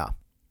now, no.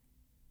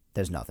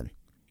 There's nothing.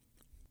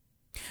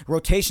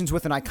 Rotations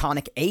with an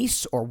iconic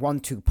ace or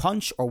 1-2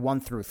 punch or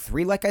 1 through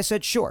 3, like I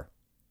said, sure.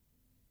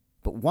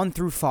 But 1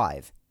 through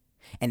 5,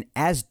 and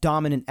as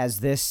dominant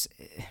as this,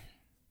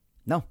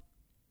 no.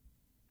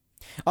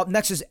 Up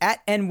next is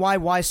at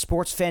NYY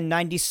Sports Fan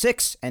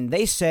 96, and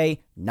they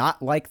say,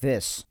 not like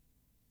this.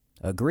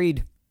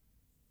 Agreed.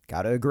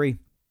 Gotta agree.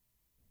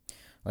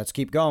 Let's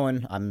keep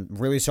going. I'm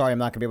really sorry I'm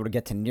not going to be able to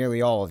get to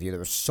nearly all of you. There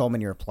were so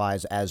many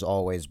replies, as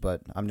always,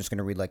 but I'm just going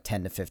to read like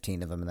 10 to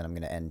 15 of them, and then I'm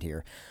going to end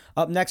here.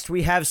 Up next,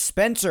 we have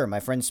Spencer, my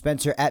friend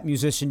Spencer at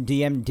Musician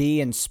DMD,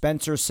 and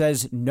Spencer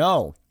says,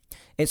 no,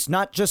 it's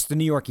not just the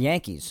New York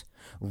Yankees.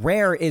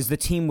 Rare is the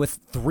team with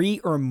 3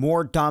 or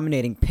more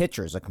dominating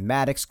pitchers, like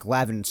Maddox,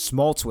 Glavine, and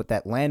Smoltz with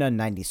Atlanta in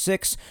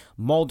 96,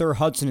 Mulder,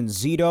 Hudson, and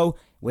Zito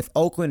with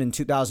Oakland in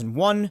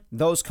 2001.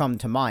 Those come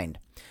to mind.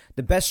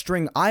 The best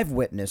string I've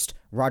witnessed,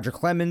 Roger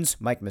Clemens,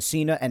 Mike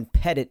Messina, and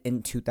Pettit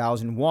in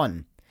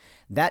 2001.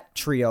 That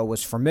trio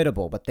was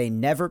formidable, but they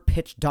never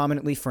pitched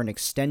dominantly for an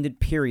extended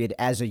period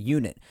as a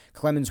unit.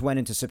 Clemens went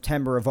into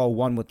September of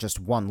 01 with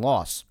just 1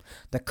 loss.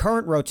 The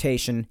current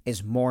rotation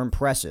is more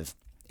impressive.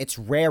 It's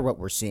rare what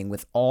we're seeing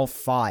with all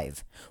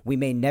 5. We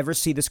may never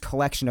see this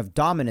collection of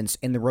dominance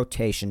in the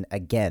rotation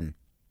again.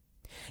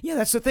 Yeah,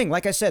 that's the thing.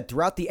 Like I said,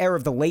 throughout the era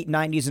of the late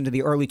 90s into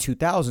the early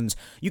 2000s,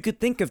 you could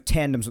think of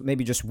tandems with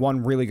maybe just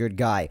one really good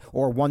guy,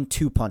 or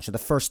 1-2 punch, or the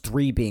first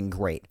 3 being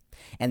great.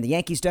 And the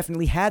Yankees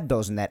definitely had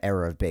those in that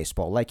era of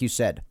baseball, like you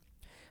said.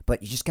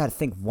 But you just got to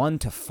think 1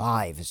 to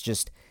 5 is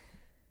just,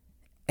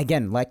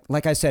 again,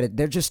 like I said,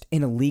 they're just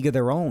in a league of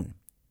their own.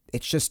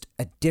 It's just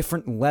a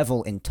different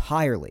level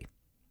entirely.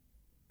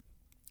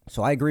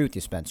 So I agree with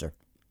you, Spencer.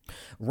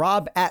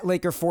 Rob at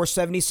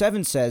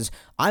Laker477 says,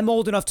 I'm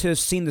old enough to have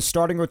seen the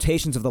starting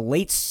rotations of the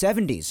late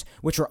 70s,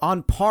 which are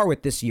on par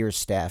with this year's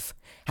staff.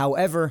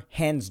 However,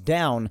 hands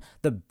down,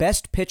 the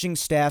best pitching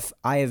staff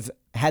I have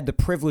had the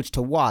privilege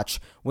to watch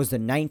was the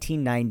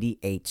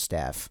 1998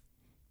 staff.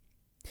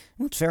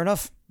 Well, it's fair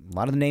enough. A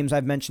lot of the names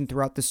I've mentioned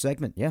throughout this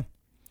segment, yeah.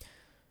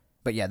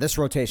 But yeah, this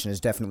rotation is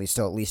definitely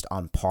still at least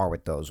on par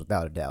with those,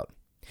 without a doubt.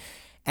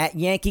 At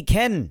Yankee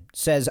Ken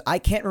says, I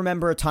can't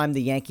remember a time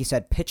the Yankees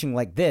had pitching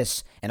like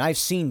this, and I've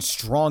seen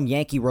strong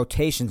Yankee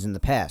rotations in the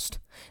past.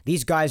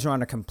 These guys are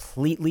on a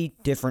completely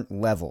different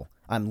level.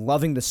 I'm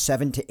loving the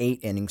 7 to 8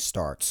 inning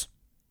starts.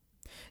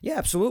 Yeah,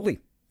 absolutely.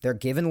 They're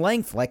given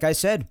length, like I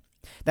said.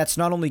 That's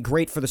not only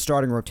great for the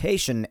starting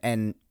rotation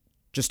and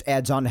just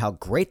adds on to how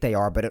great they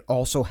are, but it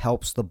also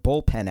helps the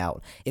bullpen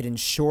out. It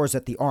ensures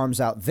that the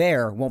arms out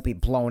there won't be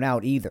blown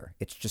out either.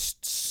 It's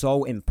just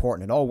so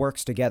important. It all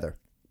works together.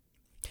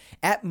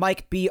 At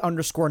Mike B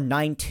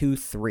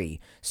 _923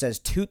 says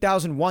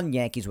 2001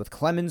 Yankees with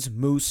Clemens,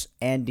 Moose,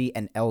 Andy,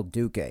 and El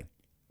Duque.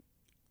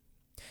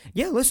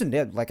 Yeah,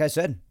 listen, like I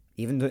said,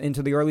 even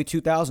into the early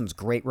 2000s,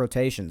 great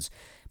rotations.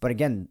 But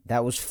again,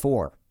 that was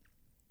 4.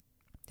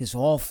 This is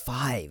all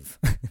 5.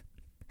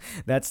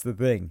 That's the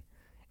thing.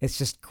 It's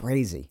just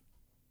crazy.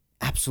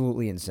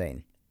 Absolutely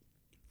insane.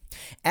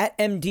 At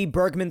MD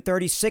Bergman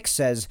 36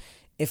 says,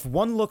 if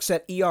one looks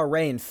at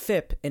ERA and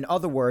FIP, in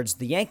other words,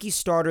 the Yankees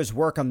starters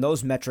work on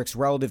those metrics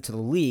relative to the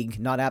league,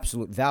 not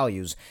absolute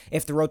values.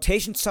 If the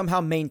rotation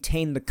somehow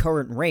maintained the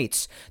current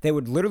rates, they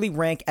would literally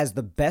rank as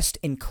the best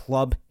in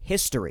club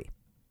history.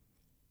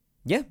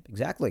 Yeah,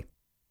 exactly.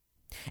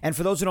 And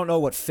for those who don't know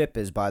what FIP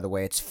is, by the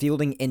way, it's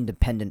fielding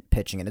independent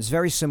pitching, and it's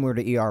very similar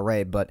to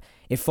ERA, but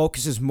it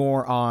focuses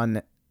more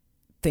on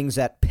things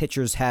that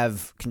pitchers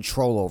have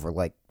control over,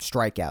 like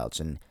strikeouts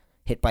and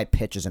hit by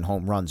pitches and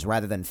home runs,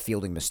 rather than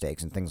fielding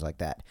mistakes and things like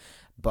that.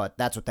 But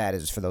that's what that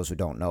is for those who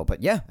don't know.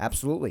 But yeah,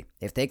 absolutely.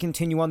 If they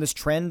continue on this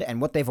trend, and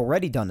what they've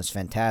already done is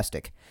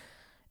fantastic,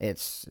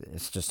 it's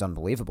just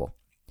unbelievable.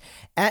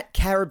 At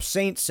Carib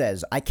Saint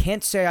says, I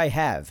can't say I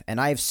have, and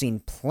I have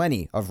seen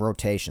plenty of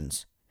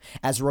rotations.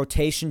 As a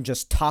rotation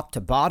just top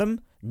to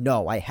bottom,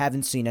 no, I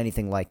haven't seen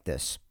anything like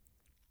this.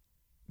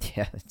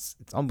 Yeah, it's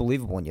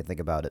unbelievable when you think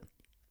about it.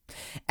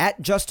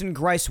 At Justin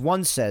Grice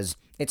 1 says,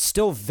 it's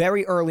still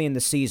very early in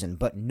the season,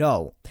 but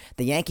no,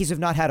 the Yankees have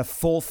not had a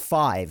full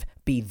 5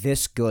 be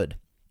this good.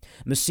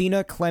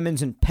 Messina,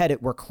 Clemens, and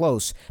Pettit were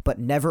close, but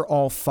never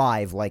all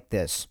 5 like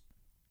this.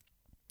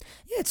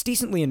 Yeah, it's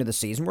decently into the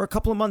season. We're a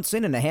couple of months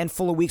in and a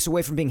handful of weeks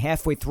away from being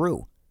halfway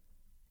through.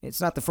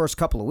 It's not the first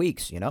couple of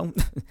weeks, you know?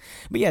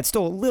 But yeah, it's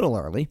still a little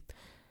early.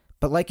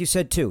 But like you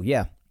said too,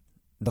 yeah,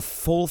 the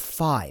full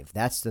 5,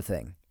 that's the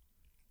thing.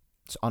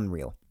 It's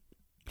unreal.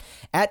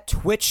 At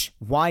Twitch,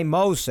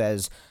 YMO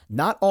says,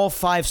 not all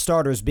 5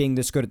 starters being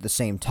this good at the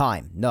same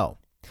time. No.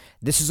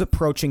 This is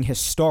approaching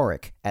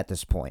historic at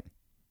this point.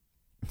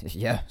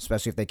 Yeah,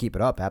 especially if they keep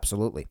it up,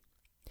 absolutely.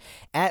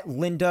 At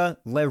Linda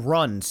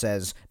Lerun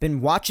says,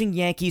 been watching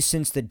Yankees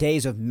since the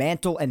days of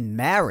Mantle and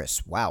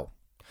Maris. Wow.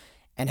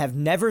 And have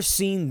never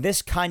seen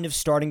this kind of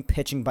starting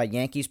pitching by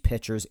Yankees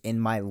pitchers in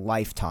my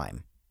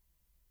lifetime.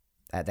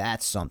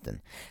 That's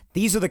something.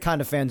 These are the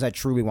kind of fans I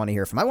truly want to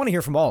hear from. I want to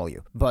hear from all of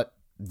you, but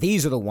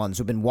these are the ones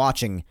who've been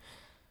watching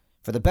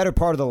for the better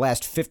part of the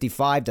last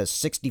 55 to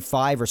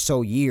 65 or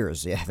so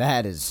years. Yeah,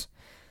 that is...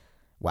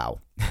 wow.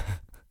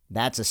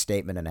 That's a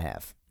statement and a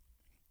half.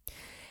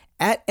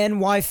 At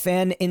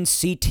NYFan in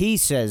CT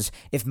says,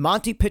 if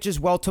Monty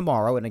pitches well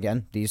tomorrow, and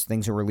again, these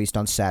things are released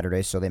on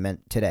Saturday, so they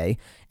meant today,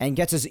 and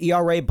gets his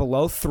ERA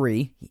below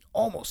 3, he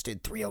almost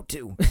did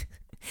 3.02.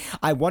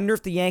 I wonder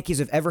if the Yankees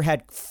have ever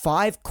had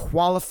 5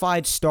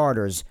 qualified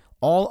starters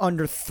all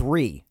under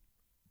 3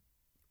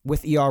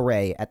 with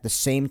ERA at the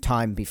same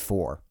time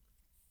before.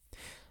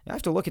 I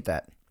have to look at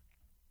that.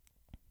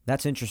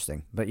 That's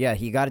interesting. But yeah,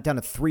 he got it down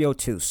to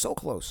 3.02. So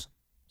close.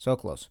 So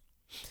close.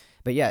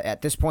 But yeah,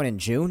 at this point in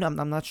June,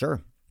 I'm not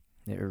sure.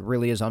 It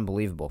really is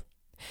unbelievable.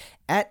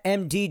 At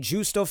MD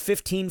Justo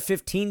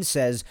 1515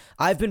 says,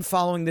 I've been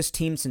following this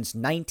team since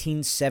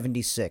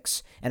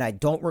 1976, and I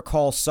don't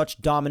recall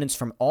such dominance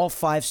from all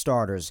 5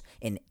 starters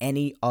in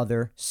any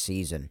other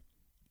season.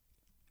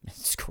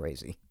 It's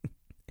crazy.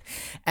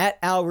 At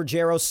Al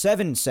Ruggiero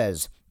 7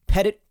 says,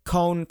 Pettit,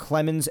 Cone,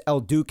 Clemens, El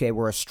Duque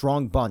were a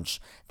strong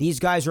bunch. These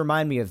guys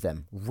remind me of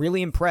them.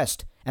 Really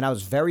impressed, and I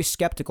was very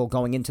skeptical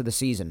going into the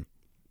season.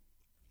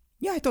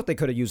 Yeah, I thought they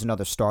could have used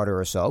another starter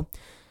or so,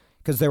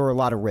 because there were a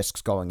lot of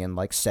risks going in,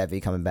 like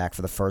Sevy coming back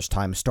for the first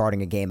time,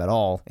 starting a game at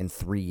all in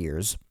 3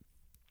 years.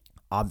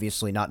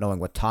 Obviously not knowing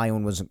what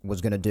Taillon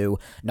was going to do,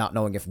 not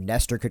knowing if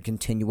Nestor could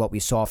continue what we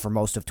saw for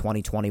most of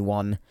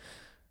 2021.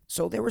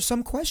 So there were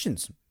some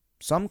questions.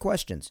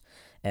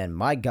 And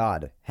my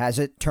God, has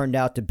it turned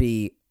out to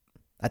be,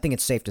 I think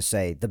it's safe to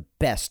say, the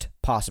best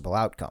possible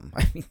outcome.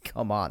 I mean,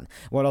 come on.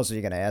 What else are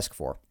you going to ask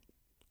for?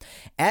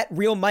 At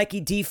Real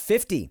Mikey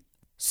D50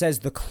 says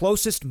the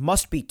closest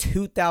must be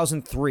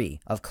 2003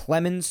 of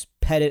Clemens,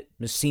 Pettit,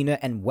 Messina,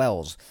 and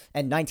Wells,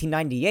 and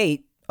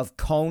 1998 of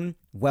Cone,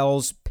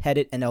 Wells,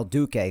 Pettit, and El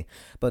Duque,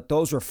 but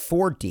those were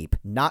 4 deep,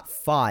 not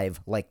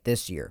 5 like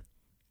this year.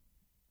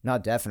 No,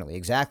 definitely,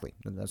 exactly.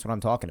 That's what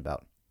I'm talking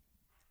about.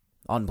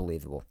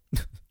 Unbelievable.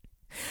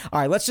 All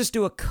right, let's just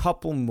do a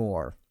couple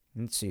more.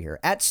 Let's see here.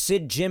 At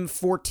Sid Jim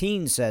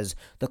 14 says,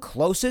 the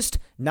closest,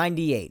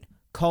 98.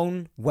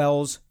 Cone,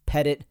 Wells,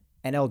 Pettit,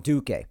 and El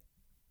Duque.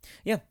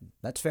 Yeah,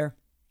 that's fair.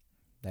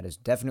 That is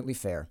definitely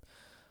fair.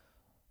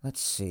 Let's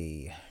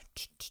see.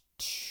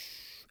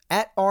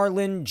 At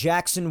Arlen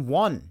Jackson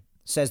 1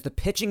 says the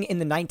pitching in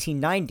the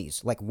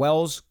 1990s, like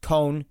Wells,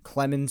 Cone,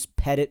 Clemens,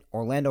 Pettit,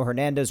 Orlando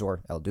Hernandez,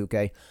 or El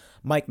Duque,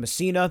 Mike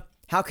Messina,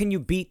 how can you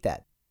beat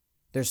that?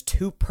 There's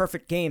 2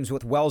 perfect games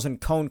with Wells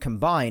and Cone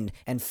combined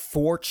and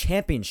 4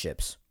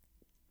 championships.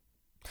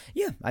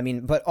 Yeah, I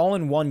mean, but all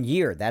in 1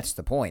 year, that's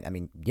the point. I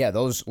mean, yeah,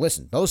 those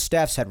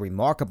staffs had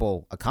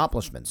remarkable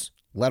accomplishments,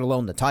 let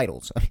alone the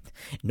titles.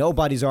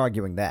 Nobody's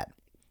arguing that.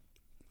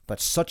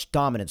 But such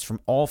dominance from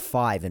all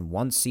 5 in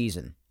 1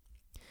 season.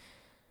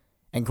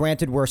 And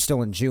granted, we're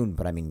still in June,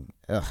 but I mean,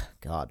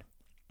 God.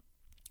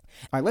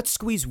 All right, let's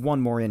squeeze one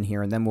more in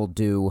here, and then we'll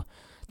do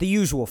the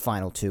usual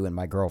final 2 in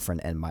my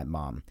girlfriend and my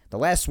mom. The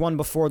last one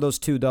before those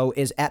 2, though,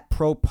 is at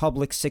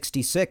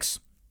ProPublic66.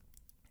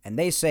 And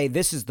they say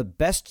this is the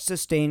best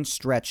sustained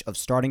stretch of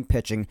starting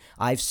pitching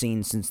I've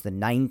seen since the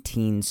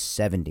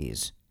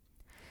 1970s.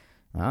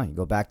 Wow, you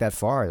go back that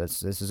far.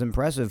 This is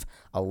impressive.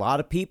 A lot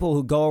of people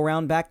who go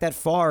around back that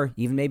far,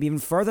 maybe even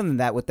further than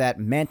that with that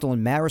Mantle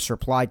and Maris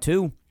reply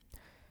too.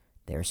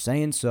 They're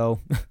saying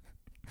so.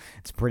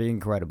 It's pretty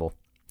incredible.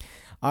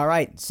 All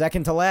right,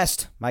 second to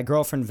last, my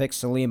girlfriend Vic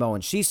Salimo,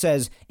 and she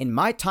says, in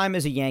my time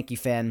as a Yankee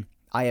fan,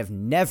 I have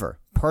never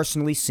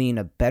personally seen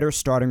a better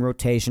starting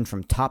rotation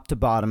from top to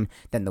bottom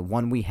than the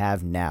one we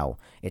have now.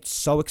 It's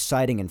so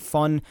exciting and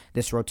fun.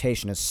 This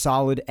rotation is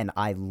solid, and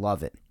I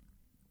love it.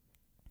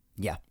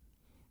 Yeah.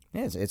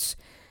 It's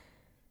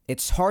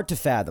hard to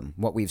fathom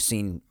what we've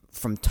seen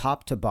from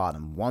top to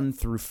bottom, 1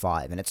 through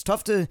 5. And it's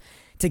tough to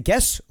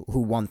guess who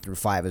 1 through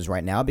 5 is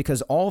right now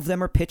because all of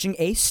them are pitching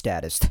ace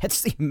status.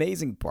 That's the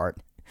amazing part.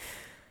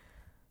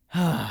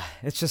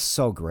 It's just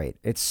so great.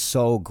 It's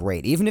so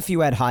great. Even if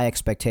you had high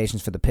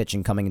expectations for the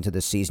pitching coming into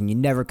this season, you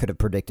never could have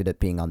predicted it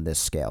being on this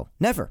scale.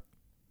 Never.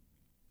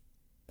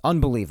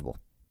 Unbelievable.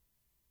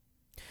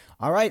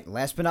 All right,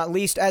 last but not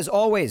least, as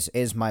always,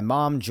 is my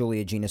mom,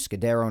 Julia Gina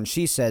Scudero, and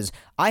she says,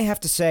 I have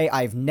to say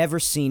I've never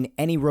seen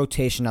any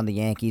rotation on the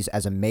Yankees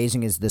as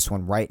amazing as this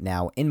one right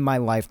now in my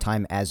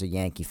lifetime as a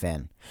Yankee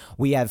fan.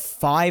 We have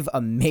 5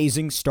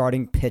 amazing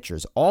starting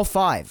pitchers, all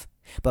 5,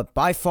 but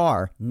by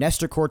far,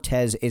 Nestor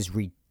Cortes is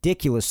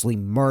ridiculously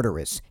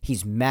murderous.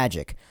 He's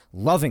magic.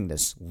 Loving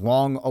this,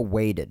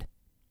 long-awaited.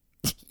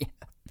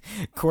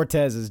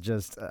 Cortes is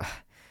just...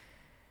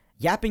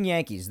 Yapping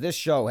Yankees, this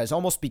show has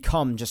almost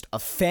become just a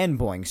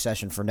fanboying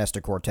session for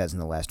Nestor Cortes in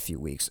the last few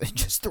weeks,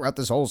 just throughout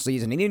this whole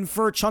season, and even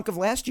for a chunk of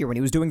last year when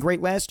he was doing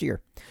great last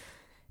year.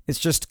 It's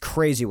just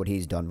crazy what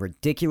he's done,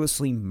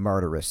 ridiculously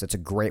murderous. That's a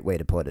great way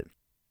to put it.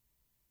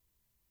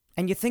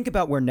 And you think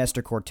about where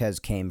Nestor Cortes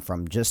came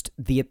from, just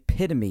the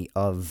epitome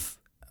of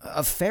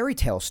a fairy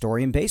tale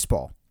story in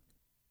baseball.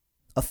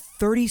 A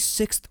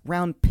 36th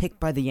round pick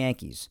by the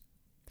Yankees.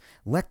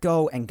 Let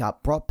go and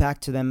got brought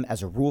back to them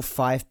as a Rule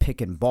 5 pick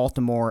in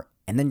Baltimore,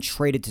 and then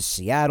traded to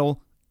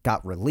Seattle,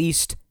 got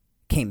released,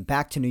 came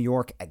back to New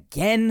York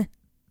again.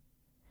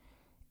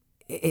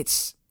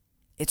 It's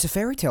a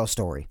fairy tale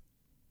story.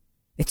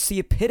 It's the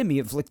epitome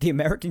of the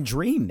American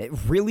dream. It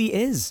really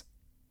is.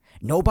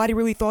 Nobody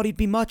really thought he'd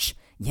be much.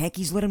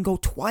 Yankees let him go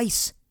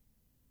twice.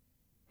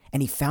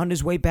 And he found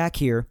his way back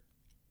here.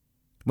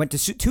 Went to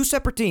 2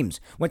 separate teams.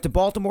 Went to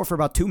Baltimore for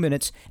about 2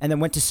 minutes, and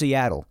then went to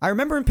Seattle. I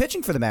remember him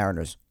pitching for the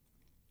Mariners.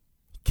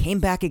 Came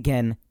back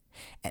again,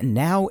 and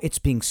now it's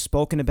being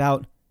spoken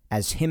about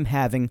as him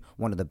having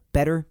one of the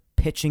better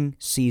pitching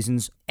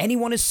seasons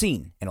anyone has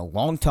seen in a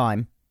long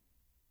time,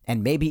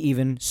 and maybe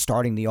even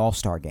starting the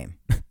All-Star game,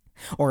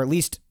 or at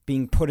least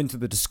being put into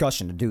the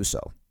discussion to do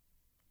so.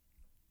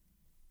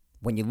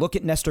 When you look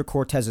at Nestor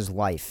Cortes'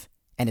 life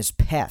and his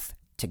path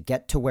to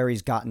get to where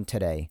he's gotten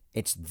today,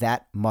 it's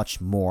that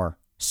much more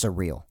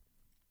surreal,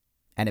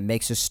 and it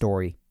makes his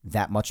story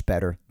that much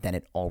better than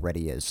it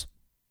already is,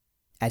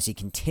 as he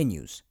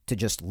continues to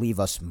just leave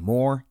us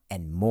more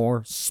and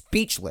more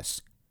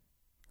speechless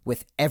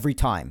with every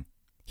time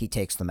he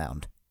takes the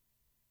mound.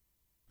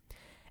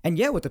 And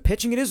yeah, with the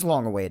pitching, it is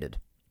long awaited.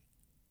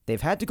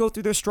 They've had to go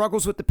through their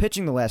struggles with the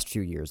pitching the last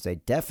few years. They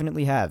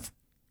definitely have.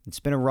 It's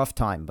been a rough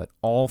time, but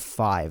all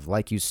 5,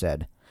 like you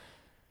said,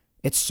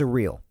 it's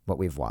surreal what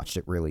we've watched.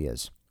 It really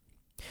is.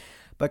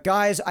 But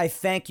guys, I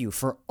thank you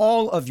for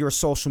all of your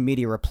social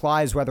media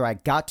replies, whether I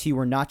got to you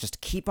or not.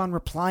 Just keep on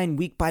replying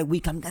week by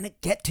week. I'm going to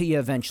get to you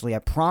eventually, I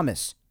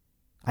promise.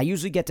 I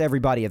usually get to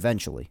everybody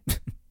eventually.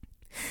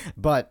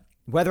 But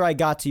whether I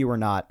got to you or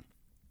not,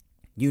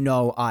 you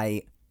know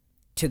I,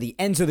 to the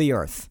ends of the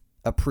earth,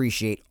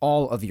 appreciate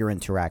all of your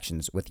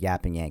interactions with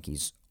Yapping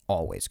Yankees.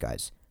 Always,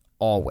 guys.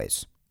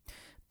 Always.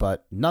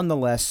 But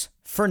nonetheless,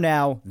 for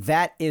now,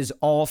 that is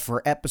all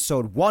for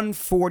episode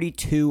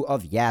 142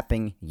 of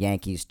Yapping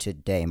Yankees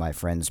today, my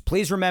friends.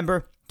 Please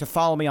remember to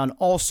follow me on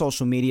all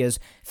social medias,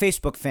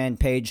 Facebook fan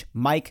page,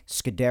 Mike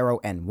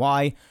Scudero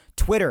NY,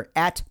 Twitter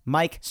at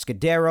Mike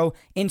Scudero,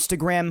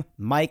 Instagram,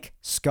 Mike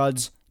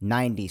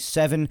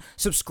Scuds97.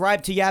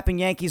 Subscribe to Yapping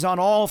Yankees on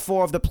all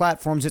 4 of the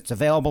platforms it's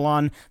available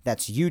on.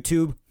 That's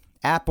YouTube,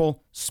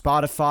 Apple,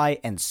 Spotify,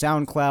 and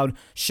SoundCloud.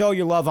 Show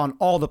your love on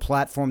all the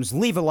platforms.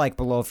 Leave a like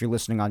below if you're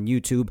listening on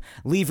YouTube.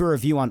 Leave a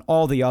review on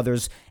all the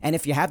others. And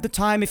if you have the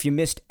time, if you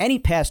missed any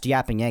past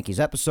Yapping Yankees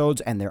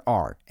episodes, and there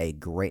are a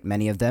great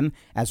many of them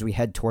as we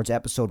head towards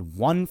episode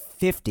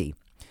 150,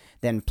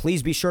 then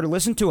please be sure to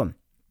listen to them.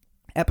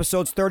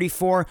 Episodes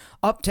 34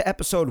 up to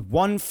episode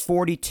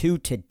 142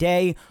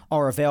 today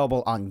are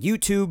available on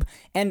YouTube,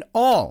 and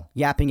all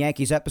Yapping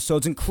Yankees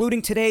episodes,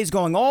 including today's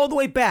going all the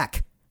way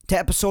back to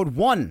episode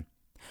 1,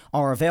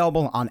 are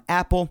available on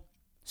Apple,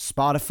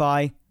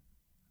 Spotify,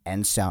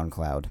 and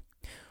SoundCloud.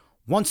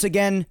 Once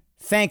again,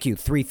 thank you,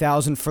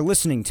 3000, for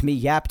listening to me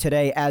yap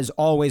today. As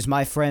always,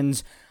 my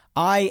friends,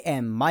 I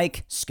am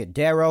Mike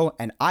Scudero,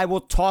 and I will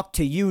talk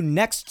to you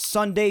next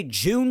Sunday,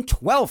 June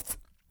 12th,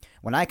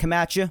 when I come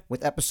at you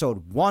with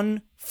episode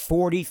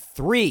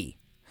 143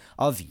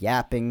 of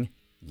Yapping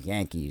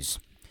Yankees.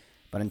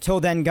 But until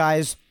then,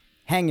 guys,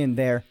 hang in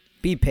there,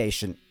 be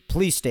patient,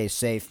 please stay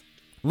safe,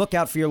 look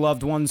out for your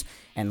loved ones,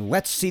 and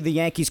let's see the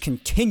Yankees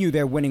continue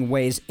their winning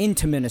ways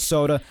into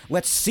Minnesota.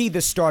 Let's see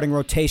the starting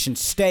rotation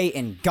stay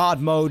in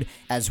God mode,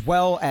 as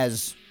well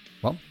as,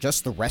 well,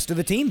 just the rest of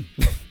the team.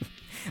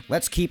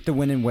 Let's keep the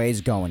winning ways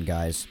going,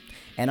 guys.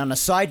 And on a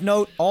side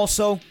note,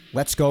 also,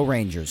 let's go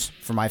Rangers,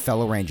 for my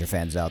fellow Ranger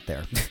fans out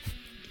there.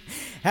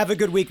 Have a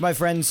good week, my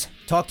friends.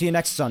 Talk to you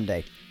next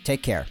Sunday.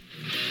 Take care.